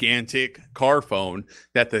gigantic car phone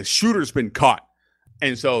that the shooter's been caught.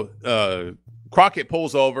 And so Crockett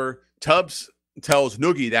pulls over. Tubbs tells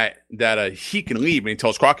Noogie that he can leave, and he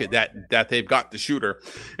tells Crockett that they've got the shooter.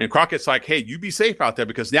 And Crockett's like, hey, you be safe out there,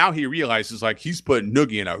 because now he realizes, like, he's putting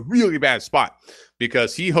Noogie in a really bad spot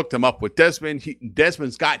because he hooked him up with Desmond.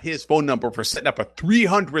 Desmond's got his phone number for setting up a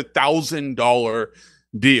 $300,000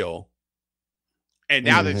 deal, and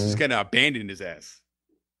now they're just gonna abandon his ass.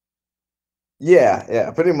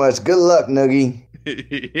 Yeah, pretty much. Good luck, Noogie.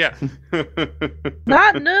 Yeah.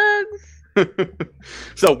 Not Nugs.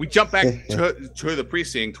 So we jump back to the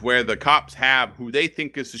precinct where the cops have who they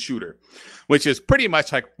think is the shooter, which is pretty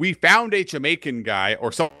much like, we found a Jamaican guy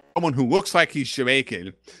or someone who looks like he's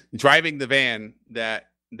Jamaican driving the van that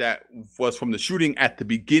was from the shooting at the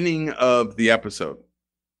beginning of the episode.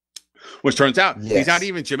 Which turns out he's not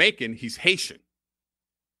even Jamaican, he's Haitian.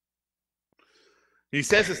 He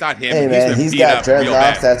says it's not him. Hey, man, he's got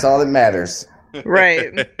dreadlocks, that's all that matters.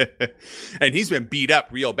 Right. And he's been beat up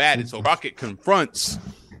real bad. And so Crockett confronts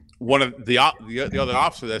one of the other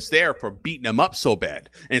officer that's there for beating him up so bad,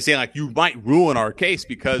 and saying, like, you might ruin our case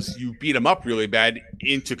because you beat him up really bad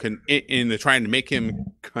into trying to make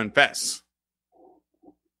him confess.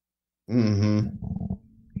 Mm-hmm.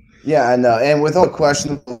 Yeah, I know. And with all the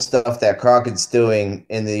questionable stuff that Crockett's doing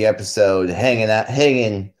in the episode,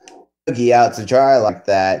 hanging Noogie out to dry like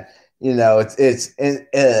that, you know,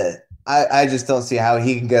 I just don't see how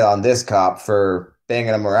he can get on this cop for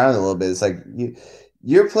banging him around a little bit. It's like,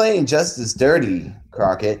 you're playing just as dirty,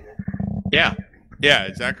 Crockett. Yeah,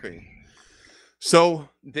 exactly. So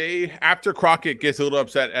after Crockett gets a little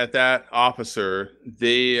upset at that officer,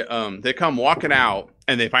 they come walking out,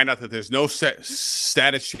 and they find out that there's no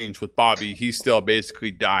status change with Bobby. He's still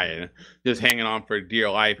basically dying, just hanging on for dear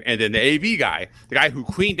life. And then the AV guy, the guy who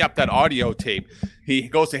cleaned up that audio tape, he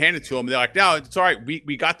goes to hand it to him. They're like, no, it's all right.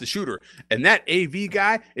 We got the shooter. And that AV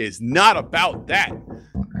guy is not about that.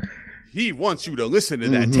 He wants you to listen to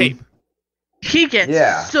that tape. He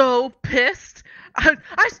gets so pissed. I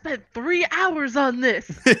spent 3 hours on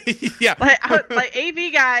this. Yeah. Like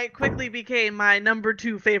AV guy quickly became my number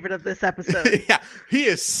 2 favorite of this episode. Yeah. He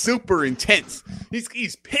is super intense.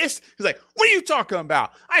 He's pissed. He's like, what are you talking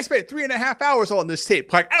about? I spent 3.5 hours on this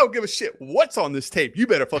tape. Like, I don't give a shit what's on this tape. You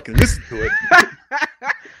better fucking listen to it.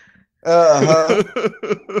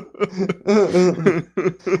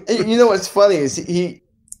 You know what's funny is he's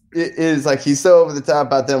so over the top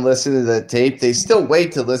about them listening to the tape. They still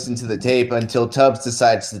wait to listen to the tape until Tubbs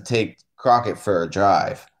decides to take Crockett for a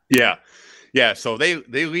drive. Yeah. So they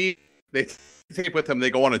leave. They take with them. They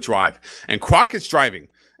go on a drive, and Crockett's driving.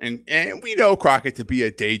 And we know Crockett to be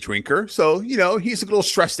a day drinker, so you know he's a little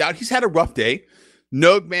stressed out. He's had a rough day.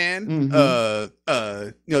 Noogman,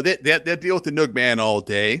 they deal with the Noogman all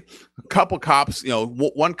day. A couple cops,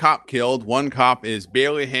 one cop killed, one cop is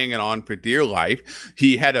barely hanging on for dear life.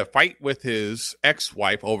 He had a fight with his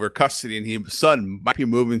ex-wife over custody, and his son might be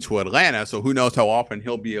moving to Atlanta, so who knows how often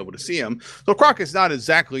he'll be able to see him. So Crockett's not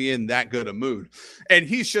exactly in that good a mood. And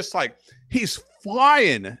he's just like, he's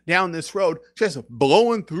flying down this road, just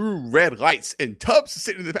blowing through red lights, and Tubbs is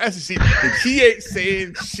sitting in the passenger seat, and he ain't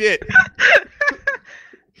saying shit.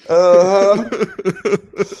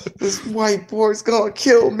 This white boy's gonna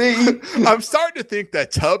kill me. I'm starting to think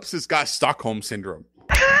that Tubbs has got Stockholm syndrome.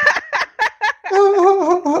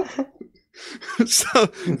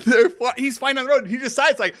 So he's flying on the road. He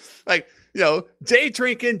decides, day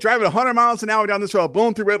drinking, driving 100 miles an hour down this road,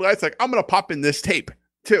 blowing through red lights. Like, I'm gonna pop in this tape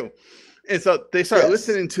too. And so they start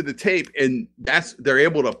listening to the tape, and they're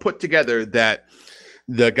able to put together that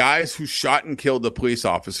the guys who shot and killed the police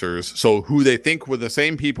officers, so who they think were the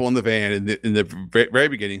same people in the van in the very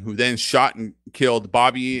beginning, who then shot and killed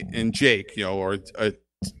Bobby and Jake, or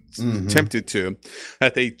attempted to,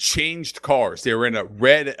 that they changed cars. They were in a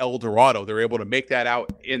red Eldorado. They were able to make that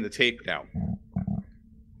out in the tape now.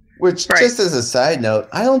 Which, just as a side note,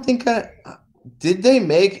 I don't think did they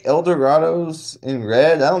make Eldorados in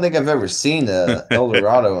red? I don't think I've ever seen a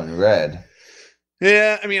Eldorado in red.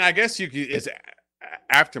 Yeah, I mean, I guess it's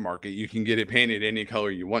aftermarket. You can get it painted any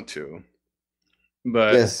color you want to.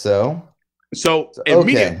 But yes, so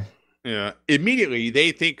immediately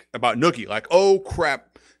they think about Noogie, like, oh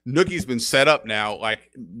crap, Noogie's been set up now.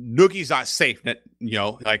 Like, Noogie's not safe.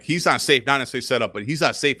 Like, he's not safe, not necessarily set up, but he's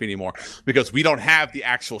not safe anymore because we don't have the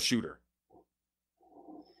actual shooter.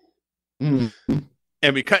 Mm-hmm.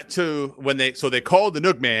 And we cut to when they called the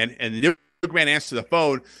Noogman, and the Noogman answered the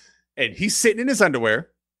phone, and he's sitting in his underwear,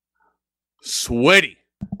 sweaty,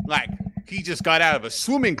 like he just got out of a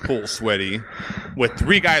swimming pool, sweaty, with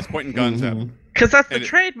 3 guys pointing guns at him. Because that's the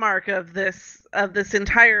trademark of this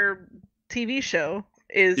entire TV show.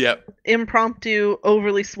 Is impromptu,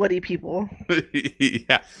 overly sweaty people.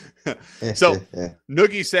 Yeah. So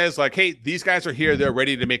Noogie says, like, hey, these guys are here. They're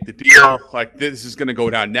ready to make the deal. Like, this is going to go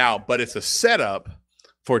down now. But it's a setup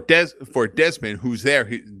for Desmond, who's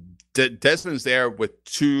there. Desmond's there with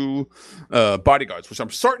 2 bodyguards, which I'm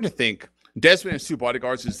starting to think Desmond and 2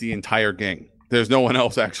 bodyguards is the entire gang. There's no one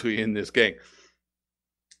else actually in this gang.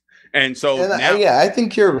 And so I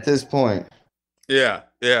think you're at this point. Yeah.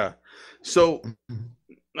 So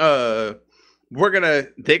they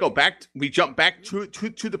go back. We jump back to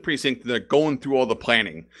the precinct. They're going through all the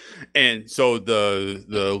planning, and so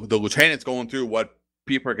the lieutenant's going through what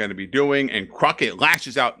people are going to be doing. And Crockett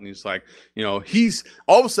lashes out, and he's like, he's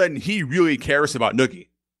all of a sudden he really cares about Noogie,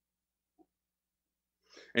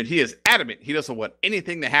 and he is adamant he doesn't want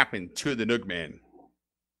anything to happen to the Noogman.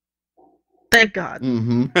 Thank God.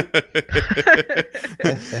 Mm-hmm.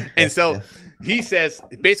 And so he says,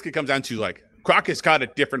 it basically comes down to, like, Crockett's got a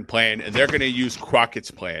different plan, and they're going to use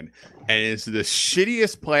Crockett's plan. And it's the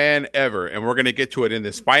shittiest plan ever. And we're going to get to it in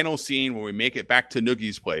this final scene when we make it back to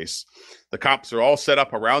Noogie's place. The cops are all set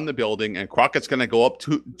up around the building, and Crockett's going to go up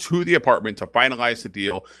to the apartment to finalize the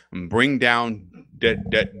deal and bring down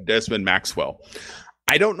Desmond Maxwell.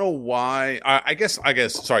 I don't know why. I guess.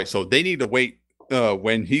 Sorry. So they need to wait.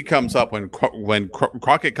 When he comes up, when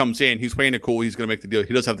Crockett comes in, he's playing it cool. He's going to make the deal.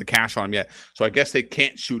 He doesn't have the cash on him yet. So I guess they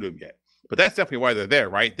can't shoot him yet. But that's definitely why they're there,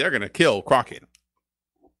 right? They're going to kill Crockett.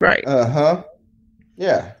 Right. Uh-huh.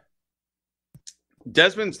 Yeah.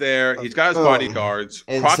 Desmond's there. He's got his bodyguards.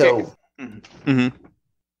 And Crockett.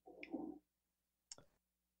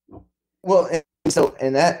 Well,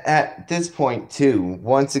 and at this point, too,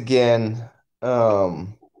 once again,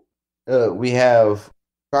 we have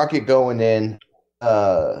Crockett going in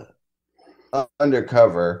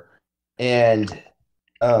undercover, and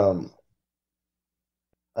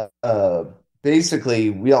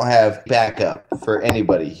basically we don't have backup for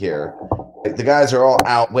anybody here. Like, the guys are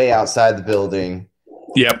all way outside the building.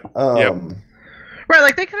 Yep. Right,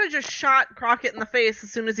 like they could have just shot Crockett in the face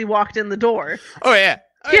as soon as he walked in the door. Oh yeah.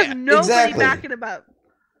 He has nobody backing him up.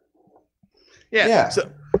 Yeah.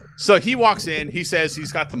 So he walks in. He says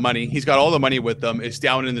he's got the money. He's got all the money with him. It's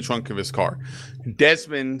down in the trunk of his car.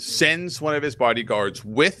 Desmond sends one of his bodyguards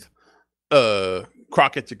with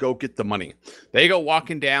Crockett to go get the money. They go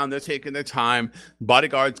walking down. They're taking their time.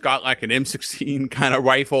 Bodyguard's got like an M16 kind of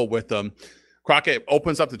rifle with them. Crockett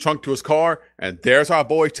opens up the trunk to his car, and there's our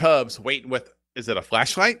boy Tubbs waiting with. Is it a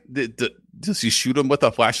flashlight? Does he shoot him with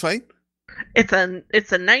a flashlight? It's a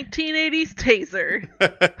 1980s taser.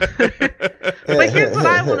 But here's what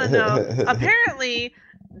I want to know. Apparently,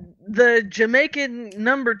 the Jamaican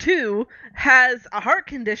number 2 has a heart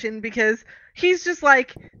condition because he's just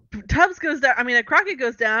like, Tubbs goes down. I mean, Crockett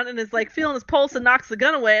goes down and is like feeling his pulse and knocks the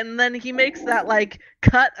gun away, and then he makes that like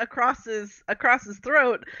cut across his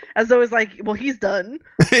throat as though he's like, well, he's done.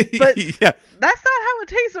 But yeah. That's not how a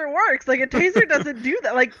taser works. Like, a taser doesn't do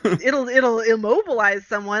that. Like, it'll immobilize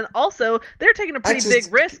someone. Also, they're taking a pretty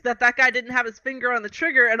big risk that guy didn't have his finger on the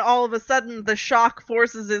trigger, and all of a sudden the shock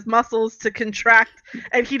forces his muscles to contract,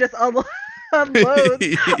 and he just unloads.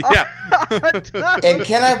 Yeah. And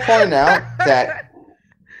can I point out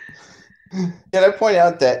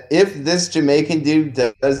that if this Jamaican dude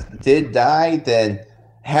did die, then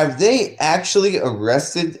have they actually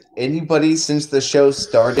arrested anybody since the show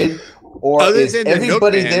started? Or is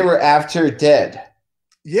everybody they were after dead?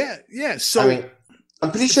 Yeah. So I mean,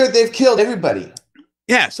 I'm pretty sure they've killed everybody.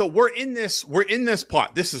 Yeah, so we're in this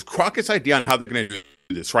plot. This is Crockett's idea on how they're going to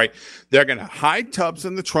do this, right? They're going to hide Tubbs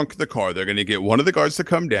in the trunk of the car. They're going to get one of the guards to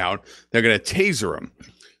come down. They're going to taser him.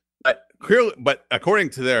 But according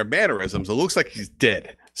to their mannerisms, it looks like he's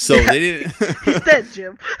dead. So they didn't. He's dead,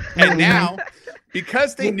 Jim. And now,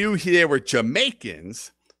 because they knew they were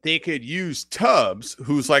Jamaicans, they could use Tubbs,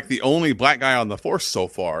 who's like the only black guy on the force so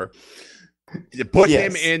far, to put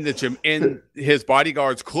him in his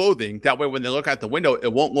bodyguard's clothing. That way, when they look out the window,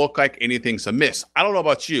 it won't look like anything's amiss. I don't know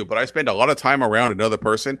about you, but I spend a lot of time around another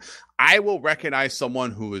person. I will recognize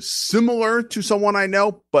someone who is similar to someone I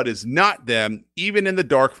know, but is not them, even in the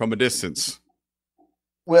dark from a distance.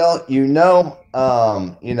 Well,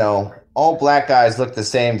 all black guys look the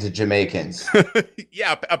same to Jamaicans.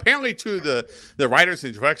 Yeah, apparently to the writers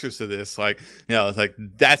and directors of this, it's like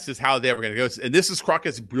that's just how they were going to go. And this is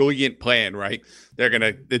Crockett's brilliant plan, right?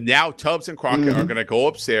 Now Tubbs and Crockett are going to go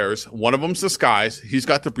upstairs. One of them's disguised. He's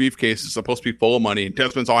got the briefcase. It's supposed to be full of money. And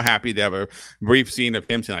Desmond's all happy to have a brief scene of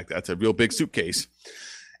him saying like that's a real big suitcase.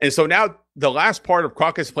 And so now the last part of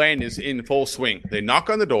Crockett's plan is in full swing. They knock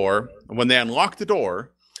on the door. And when they unlock the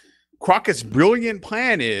door, Crockett's brilliant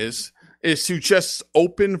plan is to just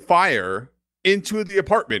open fire into the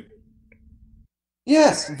apartment.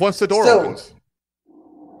 Yes. Once the door opens.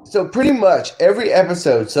 So pretty much every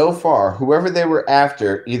episode so far, whoever they were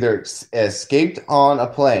after either escaped on a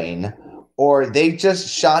plane or they just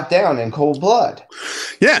shot down in cold blood.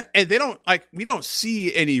 Yeah, and we don't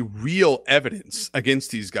see any real evidence against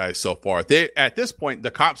these guys so far. At this point, the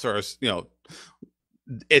cops are,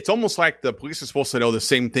 it's almost like the police are supposed to know the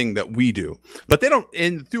same thing that we do, but they don't.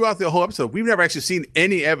 And throughout the whole episode, we've never actually seen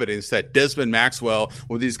any evidence that Desmond Maxwell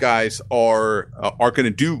or these guys are going to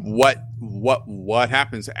do what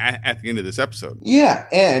happens at the end of this episode. Yeah,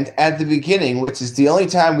 and at the beginning, which is the only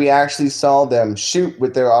time we actually saw them shoot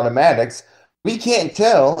with their automatics, we can't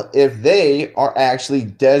tell if they are actually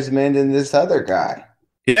Desmond and this other guy.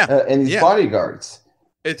 Yeah, and these bodyguards.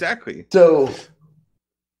 Exactly. So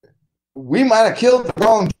we might have killed the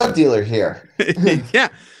wrong drug dealer here.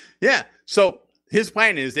 Yeah. So his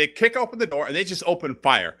plan is they kick open the door and they just open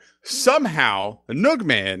fire. Somehow, the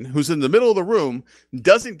Noogman, who's in the middle of the room,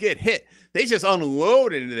 doesn't get hit. They just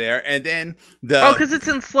unload into there, and then because it's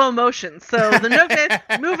in slow motion, so the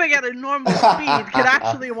Noogman moving at a normal speed could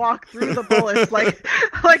actually walk through the bullets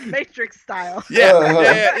like Matrix style.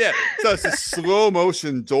 Yeah. So it's a slow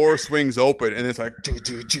motion door swings open, and it's like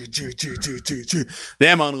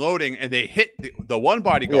them unloading, and they hit the one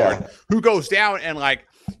bodyguard who goes down, and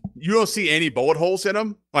you don't see any bullet holes in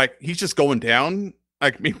him. He's just going down.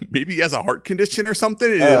 Maybe he has a heart condition or something,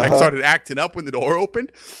 and it started acting up when the door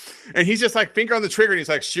opened. And he's just finger on the trigger, and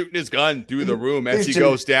he's shooting his gun through the room as he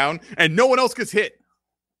goes down, and no one else gets hit.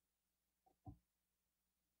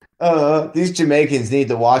 These Jamaicans need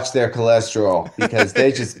to watch their cholesterol because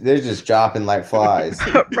they're just dropping like flies.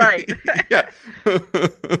 Right. Yeah.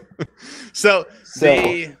 So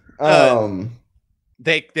they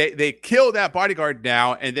kill that bodyguard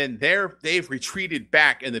now, and then they've retreated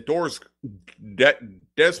back, and the doors.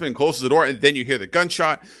 Desmond closes the door, and then you hear the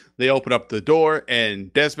gunshot. They open up the door,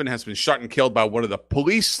 and Desmond has been shot and killed by one of the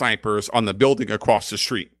police snipers on the building across the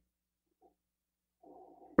street.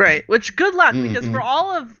 Right, which good luck, because for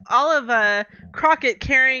all of Crockett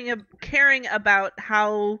caring about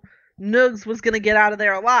how Noogs was going to get out of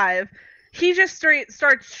there alive, he just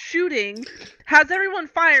starts shooting, has everyone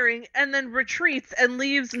firing, and then retreats and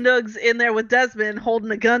leaves Noogs in there with Desmond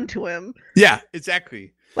holding a gun to him. Yeah,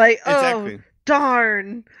 exactly. Oh,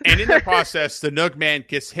 darn. And in the process, the Noogman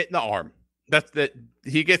gets hit in the arm.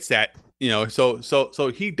 He gets that,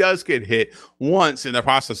 so he does get hit once in the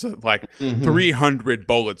process of 300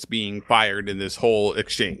 bullets being fired in this whole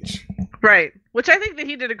exchange. Right. Which I think that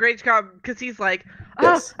he did a great job, because he's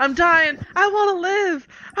yes. I'm dying. I want to live.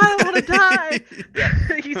 I don't want to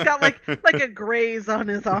die. He's got like a graze on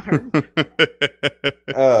his arm.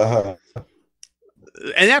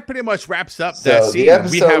 And that pretty much wraps up that scene. The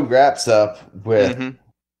episode wraps up with...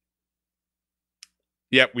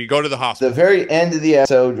 Yep, we go to the hospital. The very end of the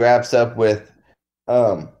episode wraps up with...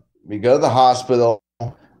 we go to the hospital.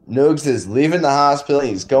 Noogs is leaving the hospital.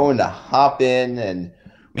 He's going to hop in, and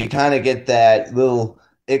we kind of get that little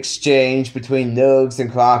exchange between Noogs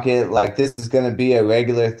and Crockett. This is going to be a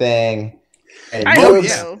regular thing. And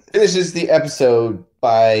Noogs finishes the episode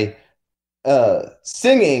by...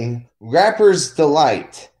 singing Rapper's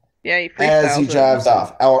Delight as he drives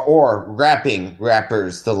off, or rapping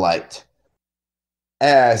Rapper's Delight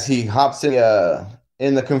as he hops in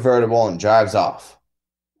the convertible and drives off.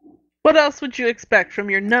 What else would you expect from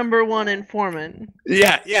your number one informant?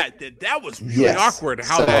 Yeah, that was really awkward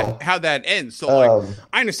how that ends. So like,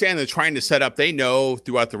 I understand they're trying to set up. They know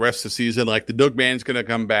throughout the rest of the season, like the Noogman's going to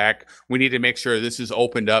come back. We need to make sure this is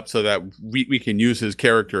opened up so that we can use his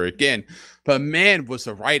character again. But man, was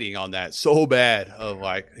the writing on that so bad of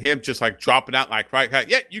like him just like dropping out like right,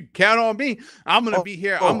 yeah, you count on me. I'm going to be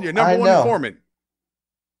here. I'm your number one informant.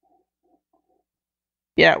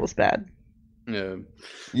 Yeah, it was bad. Yeah.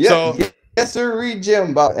 So, yes, sir,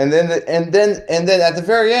 Jim. And then at the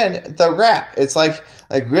very end, the rap. It's like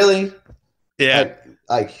really, yeah,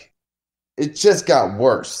 like it just got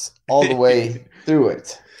worse all the way through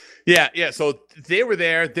it. Yeah. So they were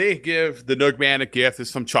there. They give the Noogman a gift.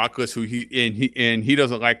 There's some chocolates. He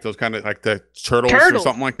doesn't like those kind of like the turtles or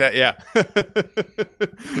something like that. Yeah,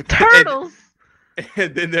 turtles.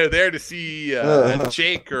 And then they're there to see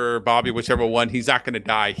Jake or Bobby, whichever one. He's not going to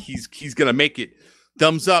die. He's going to make it.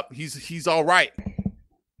 Thumbs up. He's all right.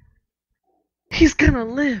 He's going to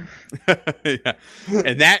live. Yeah.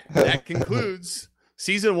 And that concludes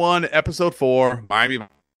season 1, episode 4, Miami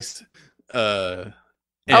Vice. It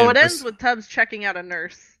ends with Tubbs checking out a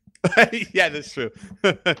nurse. Yeah, that's true.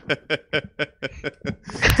 And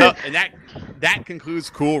that concludes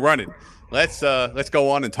Cool Runnin'. Let's go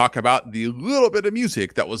on and talk about the little bit of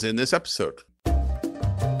music that was in this episode.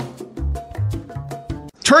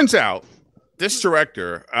 Turns out this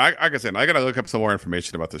director, like I said, I got to look up some more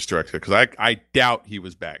information about this director because I doubt he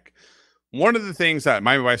was back. One of the things that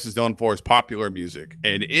Miami Vice is known for is popular music,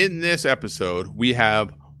 and in this episode we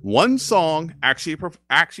have one song actually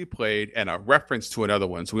played and a reference to another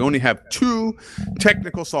one. So we only have 2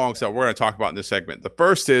 technical songs that we're going to talk about in this segment. The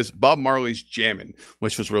first is Bob Marley's Jammin',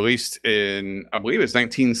 which was released in, I believe it's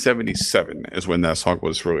 1977 is when that song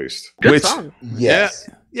was released. Good song. Yes.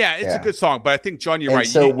 Yeah, it's a good song. But I think, John, you're right.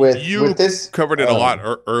 So you with this, covered it a lot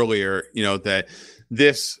earlier, that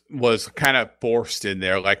this was kind of forced in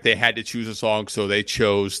there. Like they had to choose a song, so they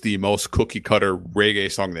chose the most cookie cutter reggae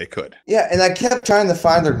song they could. Yeah, and I kept trying to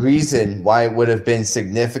find a reason why it would have been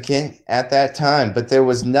significant at that time, but there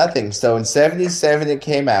was nothing. So in 77 it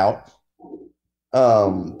came out.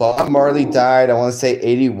 Bob Marley died, I want to say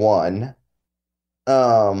 81.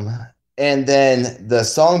 And then the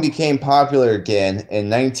song became popular again in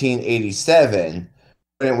 1987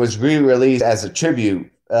 when it was re-released as a tribute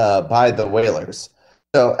by the Wailers.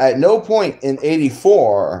 So at no point in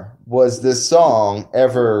 84 was this song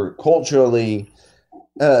ever culturally,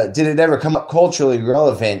 did it ever come up culturally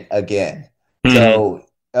relevant again? Mm-hmm. So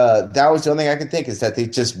that was the only thing I could think is that they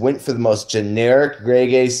just went for the most generic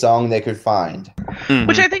reggae song they could find. Mm-hmm.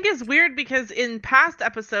 Which I think is weird because in past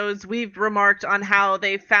episodes, we've remarked on how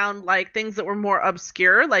they found like things that were more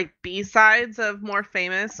obscure, like B-sides of more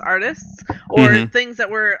famous artists, or things that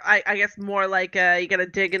were, I guess, more like you gotta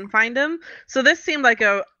dig and find them. So this seemed like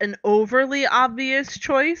an overly obvious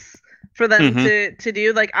choice for them to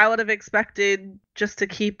do. Like I would have expected, just to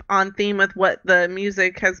keep on theme with what the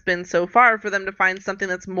music has been so far, for them to find something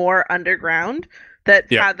that's more underground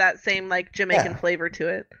that had that same like Jamaican flavor to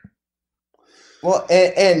it. Well,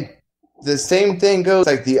 and the same thing goes,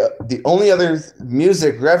 like the only other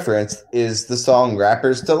music reference is the song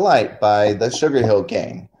Rapper's Delight by the Sugar Hill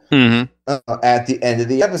Gang at the end of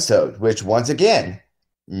the episode, which once again,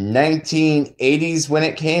 1980s when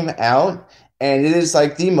it came out, and it is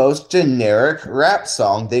like the most generic rap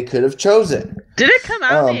song they could have chosen. Did it come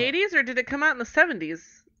out in the 80s or did it come out in the 70s?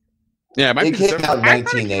 Yeah, it came out in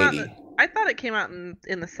 1980. I thought it came out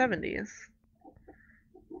in the 70s.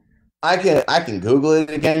 I can Google it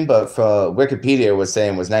again, but for Wikipedia was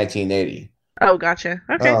saying was 1980. Oh, gotcha.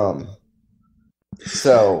 Okay.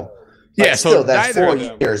 So yeah, so that's 4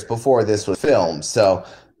 years before this was filmed. So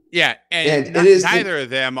yeah, and it is neither of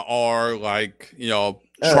them are like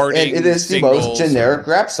charting. And it is the most generic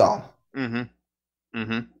rap song.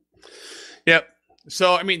 Yep.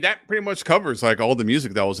 So I mean that pretty much covers like all the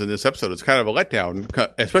music that was in this episode. It's kind of a letdown,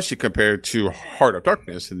 especially compared to Heart of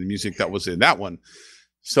Darkness and the music that was in that one.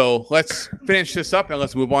 So let's finish this up and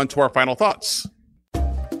let's move on to our final thoughts.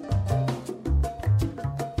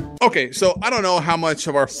 Okay, so I don't know how much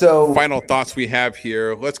of our final thoughts we have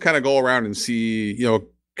here. Let's kind of go around and see,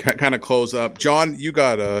 kind of close up. John, you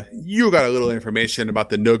got a little information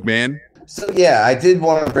about the Noogman. So yeah, I did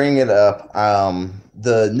want to bring it up.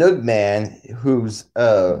 The Noogman, whose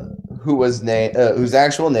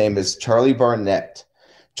actual name is Charlie Barnett.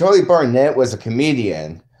 Charlie Barnett was a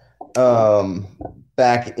comedian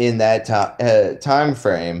back in that time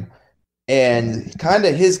frame, and kind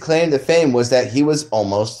of his claim to fame was that he was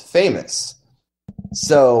almost famous.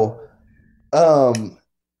 So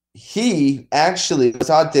he actually was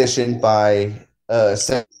auditioned by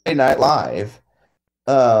Saturday Night Live.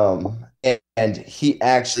 And he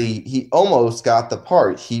almost got the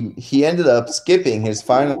part. He ended up skipping his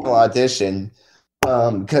final audition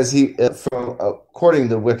because from according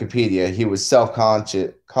to Wikipedia, he was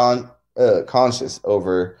self-conscious conscious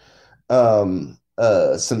over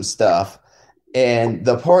some stuff, and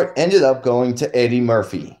the part ended up going to Eddie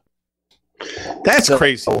Murphy. That's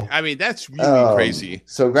crazy. I mean, that's really crazy.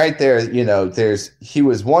 So right there, he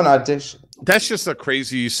was one audition. That's just a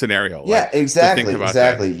crazy scenario. Yeah, exactly.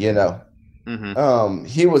 That.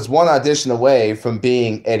 He was one audition away from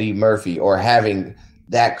being Eddie Murphy or having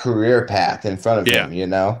that career path in front of him.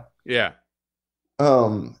 Yeah.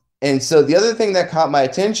 And so the other thing that caught my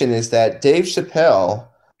attention is that Dave Chappelle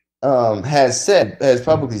has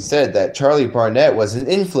publicly said that Charlie Barnett was an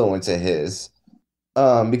influence of his.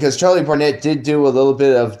 Because Charlie Barnett did do a little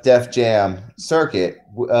bit of Def Jam circuit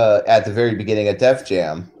at the very beginning of Def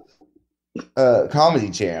Jam, Comedy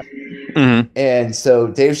Jam. Mm-hmm. And so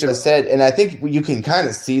Dave Chappelle said, and I think you can kind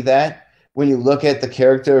of see that when you look at the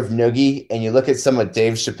character of Noogie and you look at some of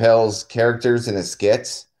Dave Chappelle's characters in his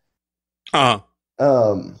skits. I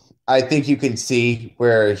think you can see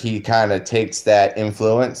where he kind of takes that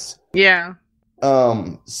influence. Yeah.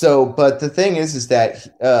 But the thing is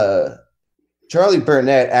that Charlie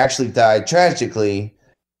Burnett actually died tragically.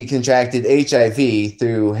 He contracted HIV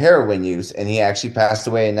through heroin use, and he actually passed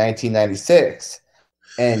away in 1996.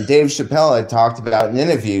 And Dave Chappelle had talked about in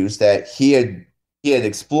interviews that he had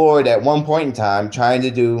explored at one point in time trying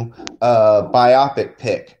to do a biopic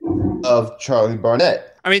pic of Charlie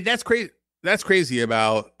Barnett. I mean, that's crazy. That's crazy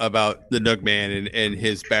about the Noogman and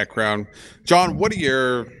his background. John, what are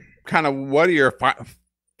your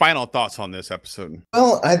final thoughts on this episode?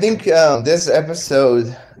 Well, I think this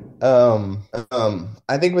episode,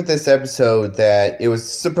 with this episode that it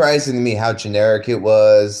was surprising to me how generic it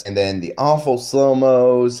was, and then the awful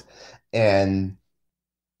slow-mos and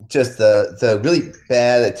just the really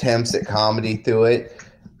bad attempts at comedy through it.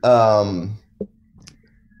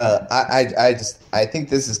 I think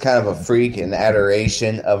this is kind of a freak and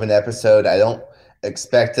adoration of an episode. I don't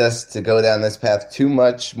expect us to go down this path too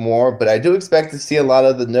much more, but I do expect to see a lot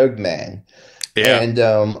of the Noogman. Yeah. And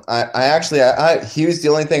he was the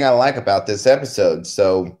only thing I like about this episode.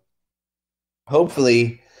 So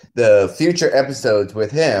hopefully the future episodes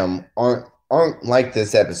with him aren't like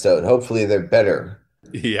this episode. Hopefully they're better.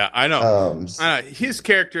 Yeah, I know. His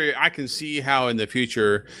character, I can see how in the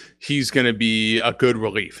future he's going to be a good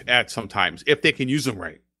relief at sometimes if they can use him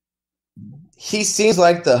right. He seems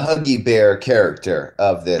like the Huggy Bear character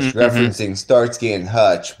of this, referencing Starsky and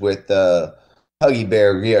Hutch with the Huggy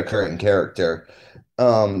Bear reoccurring character.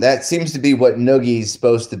 That seems to be what Noogie's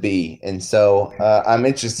supposed to be. And so I'm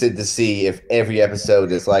interested to see if every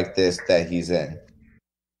episode is like this that he's in.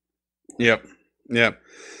 Yep.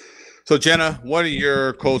 So, Jenna, what are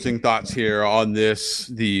your closing thoughts here on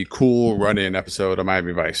the cool Runnin episode of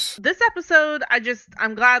Miami Vice? This episode,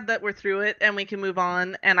 I'm glad that we're through it and we can move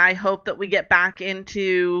on. And I hope that we get back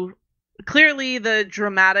into, clearly the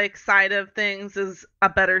dramatic side of things is a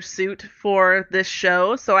better suit for this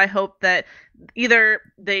show. So I hope that either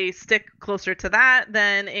they stick closer to that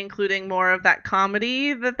than including more of that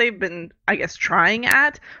comedy that they've been, I guess, trying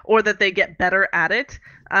at, or that they get better at it.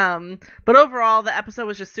 But overall, the episode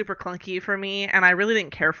was just super clunky for me, and I really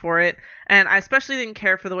didn't care for it. And I especially didn't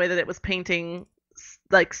care for the way that it was painting,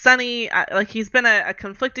 like, Sonny. Like, he's been a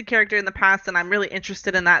conflicted character in the past, and I'm really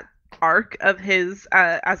interested in that arc of his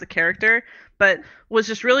as a character, but was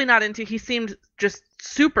just really not into. He seemed just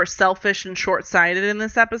super selfish and short-sighted in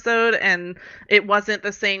this episode, and it wasn't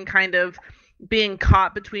the same kind of being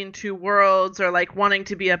caught between two worlds, or like wanting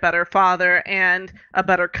to be a better father and a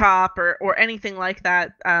better cop, or anything like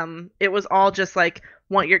that. It was all just like,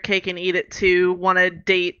 want your cake and eat it too, want to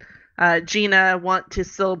date Gina, want to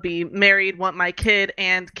still be married, want my kid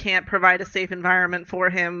and can't provide a safe environment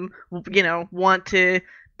for him, want to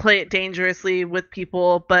play it dangerously with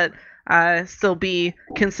people, but still be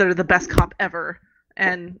considered the best cop ever.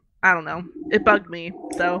 And I don't know, it bugged me.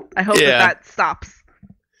 So I hope that stops.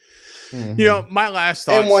 Mm-hmm. My last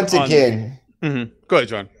thoughts. And once again, go ahead,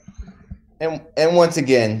 John. And once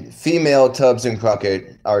again, female Tubbs and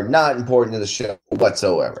Crockett are not important to the show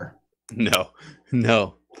whatsoever. No.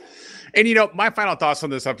 And my final thoughts on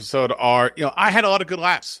this episode are, I had a lot of good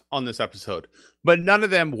laughs on this episode, but none of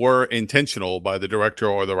them were intentional by the director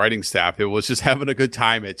or the writing staff. It was just having a good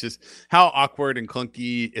time. It's just how awkward and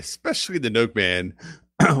clunky, especially the Noogman,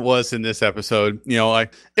 was in this episode.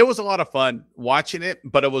 It was a lot of fun watching it,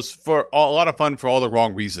 but it was for a lot of fun for all the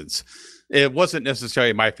wrong reasons. It wasn't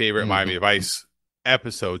necessarily my favorite Miami Vice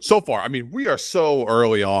episode so far. I mean, we are so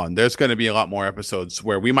early on. There's going to be a lot more episodes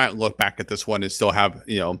where we might look back at this one and still have,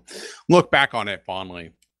 look back on it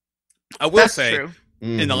fondly. I will say, true.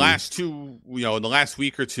 In the last in the last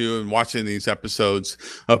week or two, and watching these episodes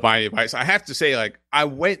of Miami Vice, I have to say, like, I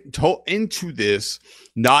went into this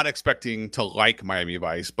not expecting to like Miami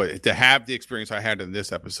Vice, but to have the experience I had in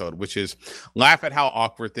this episode, which is laugh at how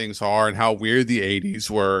awkward things are and how weird the 80s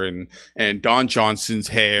were, and Don Johnson's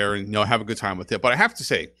hair, and have a good time with it. But I have to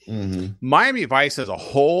say, Miami Vice as a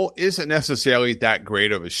whole isn't necessarily that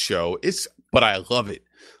great of a show. But I love it.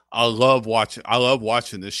 I love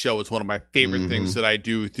watching this show. It's one of my favorite things that I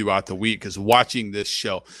do throughout the week is watching this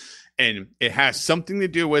show. And it has something to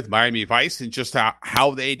do with Miami Vice and just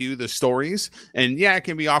how they do the stories. And yeah, it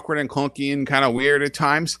can be awkward and clunky and kind of weird at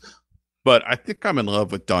times, but I think I'm in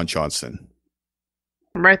love with Don Johnson.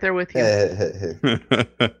 I'm right there with you. And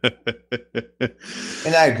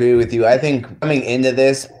I agree with you. I think coming into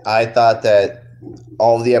this, I thought that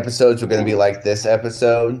all of the episodes were going to be like this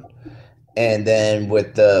episode. And then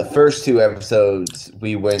with the first two episodes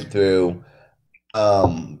we went through,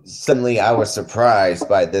 suddenly I was surprised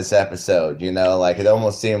by this episode. Like it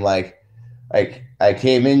almost seemed like I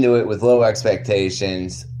came into it with low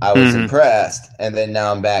expectations. I was impressed, and then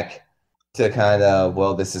now I'm back to kind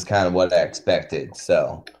of, this is kind of what I expected.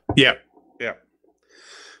 So yeah.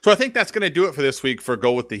 So I think that's going to do it for this week for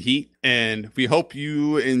Go With The Heat. And we hope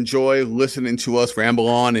you enjoy listening to us ramble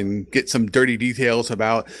on and get some dirty details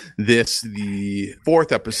about this, the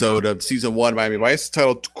 4th episode of season 1 of Miami Vice,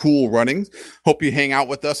 titled Cool Running. Hope you hang out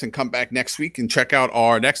with us and come back next week and check out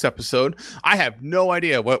our next episode. I have no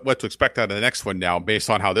idea what to expect out of the next one now based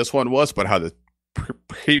on how this one was, but how the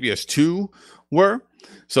previous 2 were.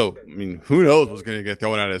 So, I mean, who knows what's going to get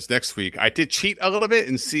thrown at us next week. I did cheat a little bit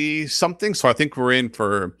and see something, so I think we're in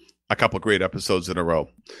for a couple of great episodes in a row.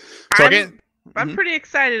 So I'm pretty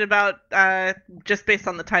excited about just based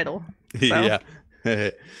on the title. So. Yeah.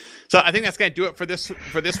 So I think that's going to do it for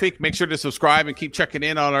this week. Make sure to subscribe and keep checking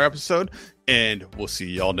in on our episode, and we'll see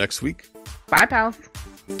y'all next week. Bye, pals.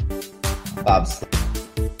 Bob's.